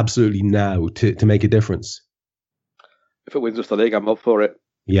 like absolutely now, to make a difference? If it wins us the league, I'm up for it.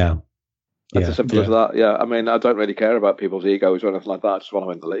 Yeah. That's as simple as that. Yeah, I mean, I don't really care about people's egos or anything like that. I just want to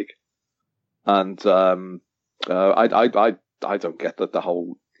win the league. And I don't get the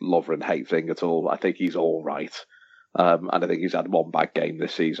whole Lovren hate thing at all. I think he's all right. And I think he's had 1 bad game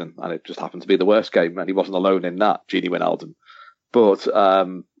this season, and it just happened to be the worst game, and he wasn't alone in that, Gini Wijnaldum. But,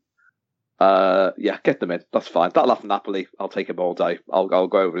 get them in. That's fine. That'll happen Napoli. I'll take him all day. I'll go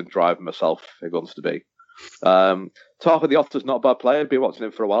over and drive him myself if he wants to be. Tarko Diopta's not a bad player. I've been watching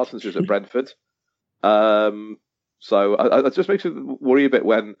him for a while since he was at Brentford. So it just makes me worry a bit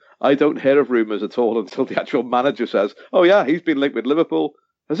when I don't hear of rumours at all until the actual manager says, "Oh yeah, he's been linked with Liverpool."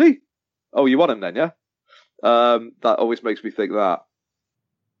 Has he? Oh, you want him then, yeah? That always makes me think that.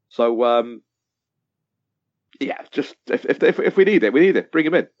 So just if we need it, bring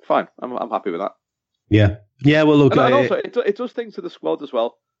him in. Fine, I'm happy with that. Yeah. Well, look, and also it does things to the squad as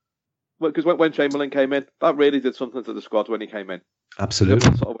well. Because when Chamberlain came in, that really did something to the squad when he came in.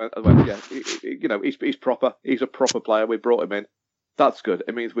 Absolutely. Sort of went, he's proper. He's a proper player. We brought him in. That's good.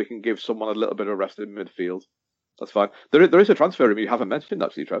 It means we can give someone a little bit of rest in midfield. That's fine. There is a transfer room you haven't mentioned,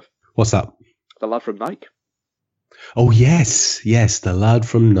 actually, Trev. What's that? The lad from Nike. Oh, yes, the lad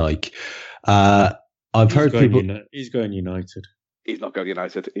from Nike. I've heard people... He's going United. He's not going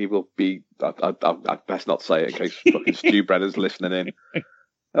United. He will be... I'd best not say it in case fucking Stu Brennan's listening in.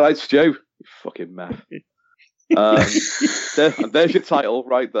 All right, Stu, you fucking meth. There's your title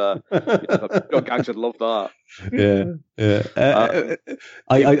right there. Your gang should love that. Yeah.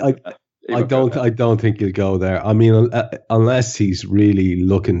 I don't think he'll go there. I mean, unless he's really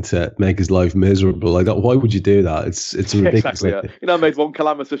looking to make his life miserable. Why would you do that? It's ridiculous. Exactly, yeah. I made one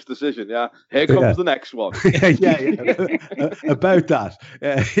calamitous decision. Yeah, here comes the next one. About that.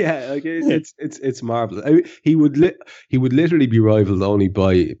 It's marvelous. I mean, he would literally be rivaled only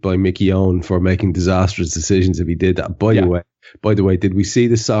by Mickey Owen for making disastrous decisions if he did that. By the way, did we see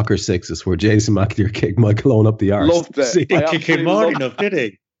the soccer sixes where Jason McAteer kicked Michael Owen up the arse? Loved it. He didn't kick him hard enough, did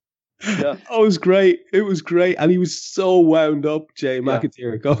he? Yeah. Oh, it was great. It was great. And he was so wound up, Jay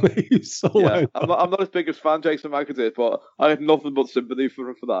McAteer. He was so wound up. I'm not as big as fan Jason McAteer, but I had nothing but sympathy for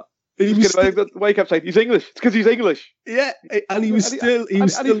him for that. The way he kept saying, he's English. It's because he's English. Yeah, and he was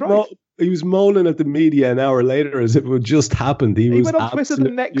he was moaning at the media an hour later as if it had just happened. He went on Twitter the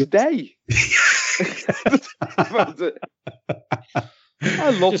next day.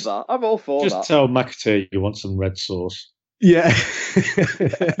 I love that. I'm all for that. Just tell McAteer you want some red sauce. Yeah,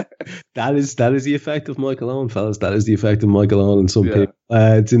 that is the effect of Michael Owen, fellas. That is the effect of Michael Owen and some people.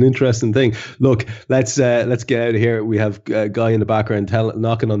 It's an interesting thing. Look, let's get out of here. We have a guy in the background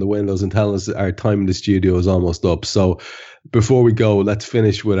knocking on the windows and telling us our time in the studio is almost up. So before we go, let's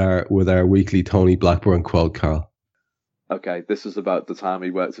finish with our weekly Tony Blackburn quote, Carl. Okay, this is about the time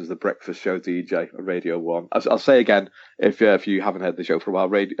he worked as the breakfast show DJ on Radio 1. I'll say again, if you haven't heard the show for a while,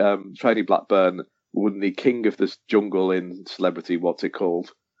 Tony Blackburn won the King of the Jungle in Celebrity, what's it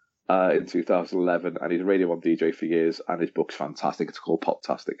called, in 2011, and he's a Radio 1 DJ for years, and his book's fantastic. It's called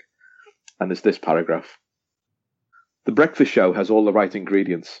Poptastic. And there's this paragraph. The breakfast show has all the right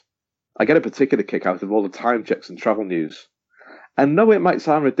ingredients. I get a particular kick out of all the time checks and travel news. And no, it might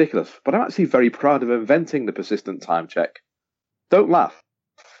sound ridiculous, but I'm actually very proud of inventing the persistent time check. Don't laugh.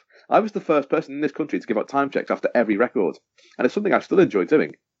 I was the first person in this country to give out time checks after every record, and it's something I still enjoy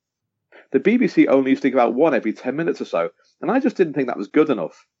doing. The BBC only used to give out one every 10 minutes or so, and I just didn't think that was good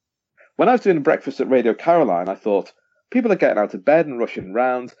enough. When I was doing breakfast at Radio Caroline, I thought, people are getting out of bed and rushing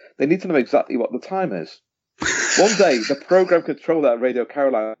round, they need to know exactly what the time is. One day, the programme controller at Radio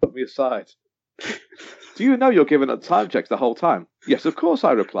Caroline put me aside. Do you know you're giving up time checks the whole time? Yes, of course,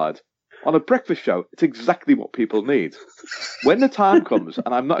 I replied. On a breakfast show, it's exactly what people need. When the time comes,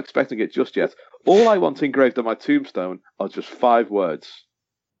 and I'm not expecting it just yet, all I want engraved on my tombstone are just 5 words.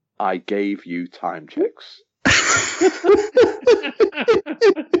 I gave you time checks.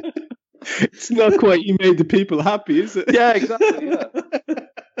 It's not quite you made the people happy, is it? Yeah, exactly, yeah.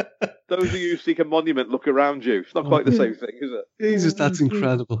 Those of you who seek a monument, look around you. It's not quite the same thing, is it? Jesus, that's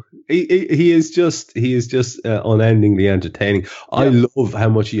incredible. He is just unendingly entertaining. Yeah. I love how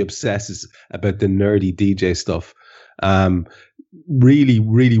much he obsesses about the nerdy DJ stuff. Really,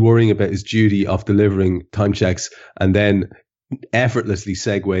 really worrying about his duty of delivering time checks, and then effortlessly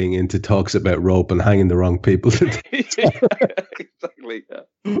segueing into talks about rope and hanging the wrong people. Exactly.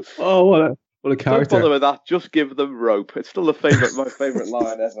 Yeah. Oh, what a character! Don't bother with that. Just give them rope. It's still my favourite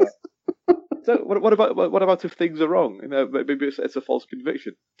line ever. So what about if things are wrong? You know, maybe it's a false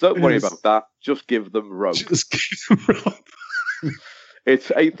conviction. Don't worry about that. Just give them rope. Just give them rope. It's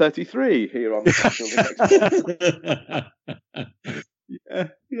 8:33 here on the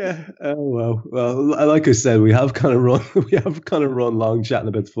Yeah. Oh well. Like I said, we have kind of run long chatting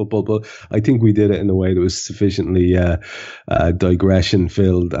about football, but I think we did it in a way that was sufficiently digression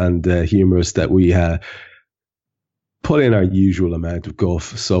filled and humorous that we put in our usual amount of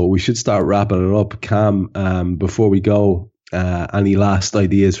guff. So we should start wrapping it up. Cam, before we go, any last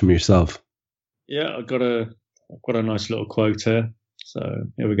ideas from yourself? Yeah, I've got a nice little quote here. So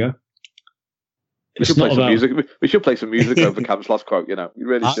here we go. We should play some music over Cam's last quote. You know, we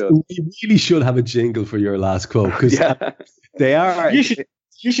really should. We really should have a jingle for your last quote, because they are. You should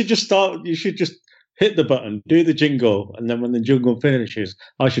just start. You should just hit the button, do the jingle, and then when the jingle finishes,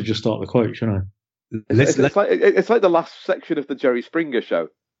 I should just start the quote, shouldn't I? It's like the last section of the Jerry Springer show.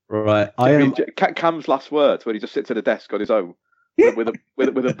 Right. Cam's last words, when he just sits at a desk on his own with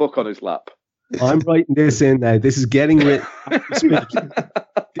a book on his lap. I'm writing this in now. This is getting written.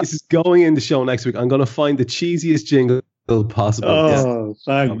 This is going in the show next week. I'm going to find the cheesiest jingle possible. Oh,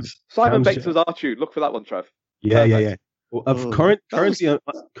 thanks. Simon Bates's Art Tune. Look for that one, Trev. Yeah. Well, currently,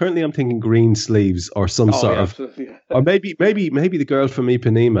 I'm thinking green sleeves or some sort of, or maybe the girl from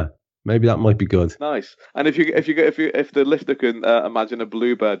Ipanema. Maybe that might be good. Nice. And if the listener can imagine a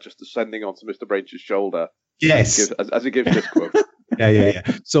bluebird just descending onto Mr. Branch's shoulder. Yes. As he gives this quote. Yeah.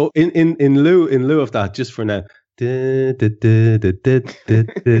 So in lieu of that, just for now. Ladies and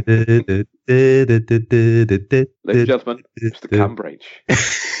gentlemen, Mr. Cam Branch.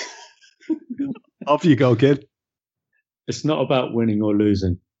 Off you go, kid. It's not about winning or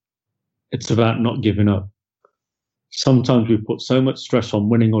losing. It's about not giving up. Sometimes we put so much stress on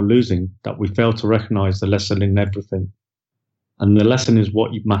winning or losing that we fail to recognize the lesson in everything. And the lesson is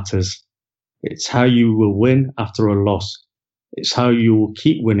what matters. It's how you will win after a loss. It's how you will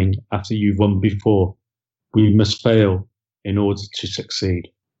keep winning after you've won before. We must fail in order to succeed.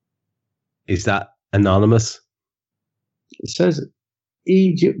 Is that anonymous? It says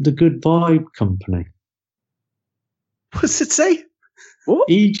Egypt, the Good Vibe Company. What does it say? What?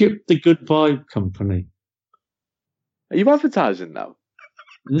 Egypt, the Good Vibe Company. Are you advertising now?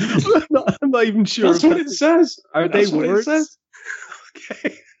 I'm not even sure. That's what it says. Are they words?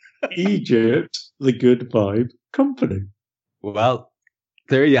 Okay. Egypt, the Good Vibe Company. Well,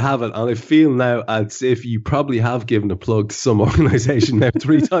 there you have it. And I feel now as if you probably have given a plug to some organisation now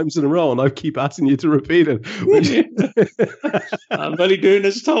 3 times in a row, and I keep asking you to repeat it. I'm only doing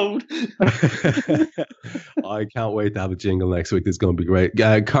as told. I can't wait to have a jingle next week. It's going to be great.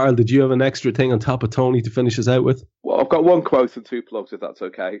 Carl, did you have an extra thing on top of Tony to finish us out with? Well, I've got one quote and 2 plugs, if that's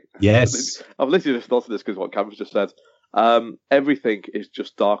okay. Yes. I've literally just thought of this because what Cam's just said. Everything is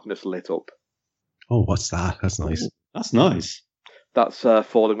just darkness lit up. Oh, what's that? That's nice. That's nice. That's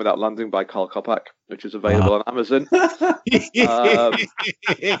Falling Without Landing by Carl Kopak, which is available on Amazon.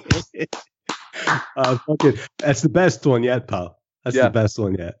 That's the best one yet, pal. That's the best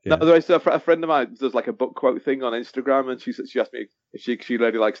one yet. Yeah. No, there's a friend of mine does like a book quote thing on Instagram, and she asked me if she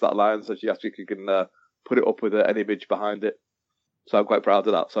really likes that line, so she asked me if you can put it up with an image behind it. So I'm quite proud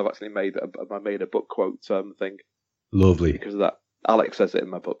of that. So I've actually made a book quote thing. Lovely. Because of that. Alex says it in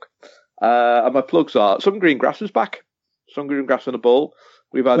my book. And my plugs are some green grass is back. Some green grass on a ball.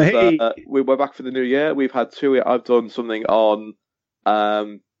 We've had we're back for the new year. We've had 2. I've done something on.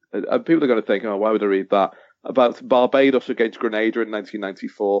 And people are going to think, oh, why would I read that? About Barbados against Grenada in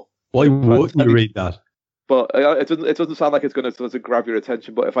 1994. Why wouldn't you read that? But it doesn't sound like it's going to grab your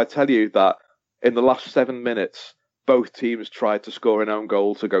attention. But if I tell you that in the last 7 minutes, both teams tried to score an own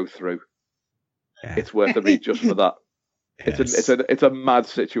goal to go through, it's worth a read just for that. Yes. It's a mad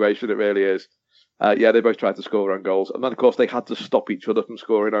situation. It really is. They both tried to score own goals, and then of course they had to stop each other from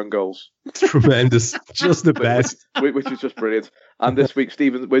scoring own goals. Tremendous, just the best. Which is just brilliant. And this week,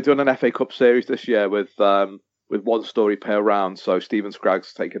 Stephen, we're doing an FA Cup series this year with 1 story per round. So Stephen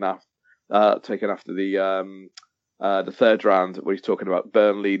Scragg's taken after the 3rd round, where he's talking about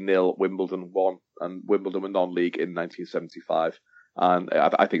Burnley 0, Wimbledon 1, and Wimbledon were non-league in 1975. And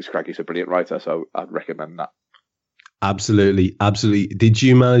I think Scraggy's a brilliant writer, so I'd recommend that. Absolutely. Did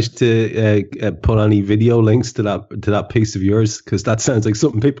you manage to put any video links to that piece of yours? Because that sounds like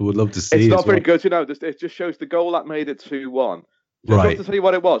something people would love to see. It's not very good, It just shows the goal that made it 2-1. Right. To tell you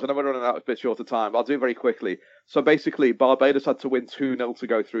what it was, and I'm running out a bit short of time. I'll do it very quickly. So basically, Barbados had to win 2-0 to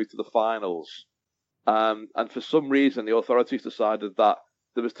go through to the finals, and for some reason, the authorities decided that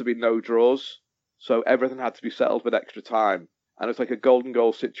there was to be no draws, so everything had to be settled with extra time, and it's like a golden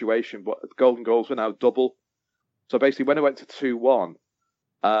goal situation. But golden goals were now double. So basically, when it went to 2-1,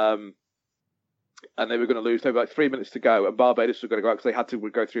 and they were going to lose, there were like 3 minutes to go, and Barbados were going to go out because they had to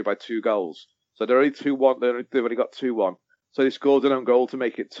go through by 2 goals. So they're only 2-1. They've only got 2-1. So they scored an own goal to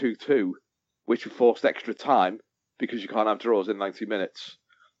make it 2-2, which forced extra time because you can't have draws in 90 minutes.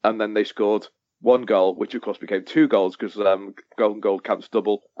 And then they scored 1 goal, which of course became 2 goals because golden goal counts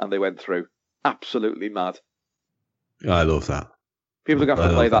double, and they went through. Absolutely mad. I love that. People are going to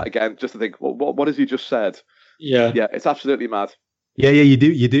have to play that again just to think, well, what has he just said? Yeah, it's absolutely mad. Yeah, you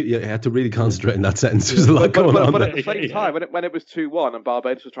do. You have to really concentrate in that sentence. There's a lot going on. But at the same time, when it was 2-1 and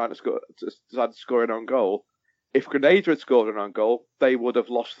Barbados was trying to decide to score an own goal, if Grenada had scored an own goal, they would have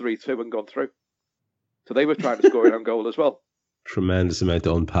lost 3-2 and gone through. So they were trying to score an own goal as well. Tremendous amount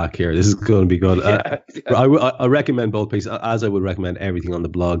to unpack here. This is going to be good. I recommend both pieces, as I would recommend everything on the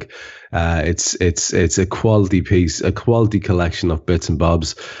blog. It's a quality piece, a quality collection of bits and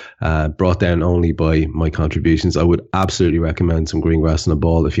bobs, brought down only by my contributions. I would absolutely recommend some Green Grass on a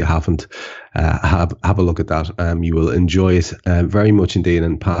Ball. If you haven't, have a look at that. You will enjoy it very much indeed,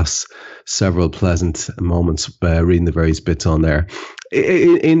 and pass several pleasant moments reading the various bits on there.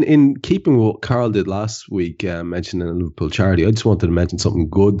 In keeping what Carl did last week, mentioning a Liverpool charity, I just wanted to mention something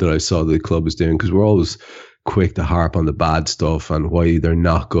good that I saw the club was doing, because we're always quick to harp on the bad stuff and why they're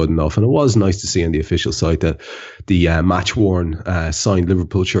not good enough. And it was nice to see on the official site that the match-worn signed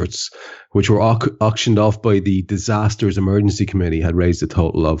Liverpool shirts, which were auctioned off by the Disasters Emergency Committee, had raised a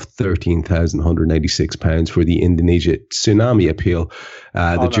total of £13,186 for the Indonesia tsunami appeal.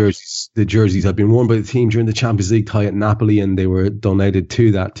 The jerseys had been worn by the team during the Champions League tie at Napoli, and they were donated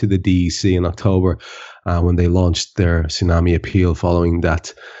to the DEC in October when they launched their tsunami appeal following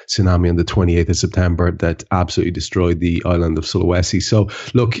that tsunami on the 28th of September that absolutely destroyed the island of Sulawesi. So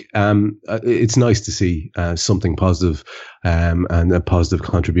look, it's nice to see something positive and a positive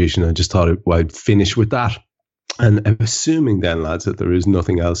contribution. I just thought I'd finish with that. And I'm assuming then, lads, that there is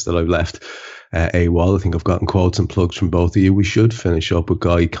nothing else that I've left AWOL. I think I've gotten quotes and plugs from both of you. We should finish up with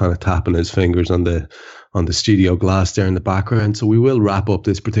Guy kind of tapping his fingers on the studio glass there in the background. So we will wrap up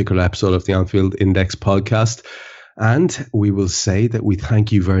this particular episode of the Anfield Index podcast. And we will say that we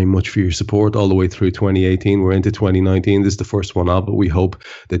thank you very much for your support all the way through 2018. We're into 2019. This is the first one of it. We hope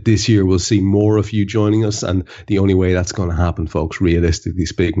that this year we'll see more of you joining us. And the only way that's going to happen, folks, realistically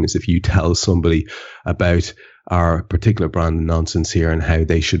speaking, is if you tell somebody about our particular brand of nonsense here and how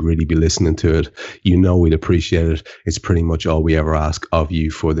they should really be listening to it. You know we'd appreciate it. It's pretty much all we ever ask of you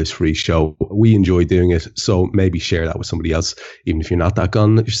for this free show. We enjoy doing it, so maybe share that with somebody else. Even if you're not that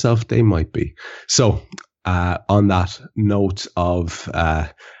gun yourself, they might be. So on that note of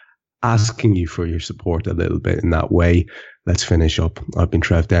asking you for your support a little bit in that way, let's finish up. I've been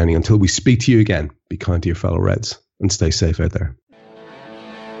Trev Downey. Until we speak to you again, be kind to your fellow Reds and stay safe out there.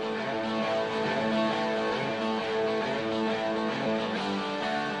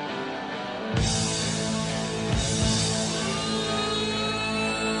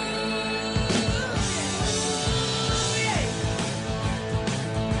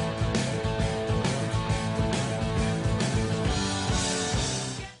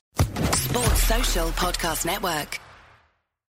 Social Podcast Network.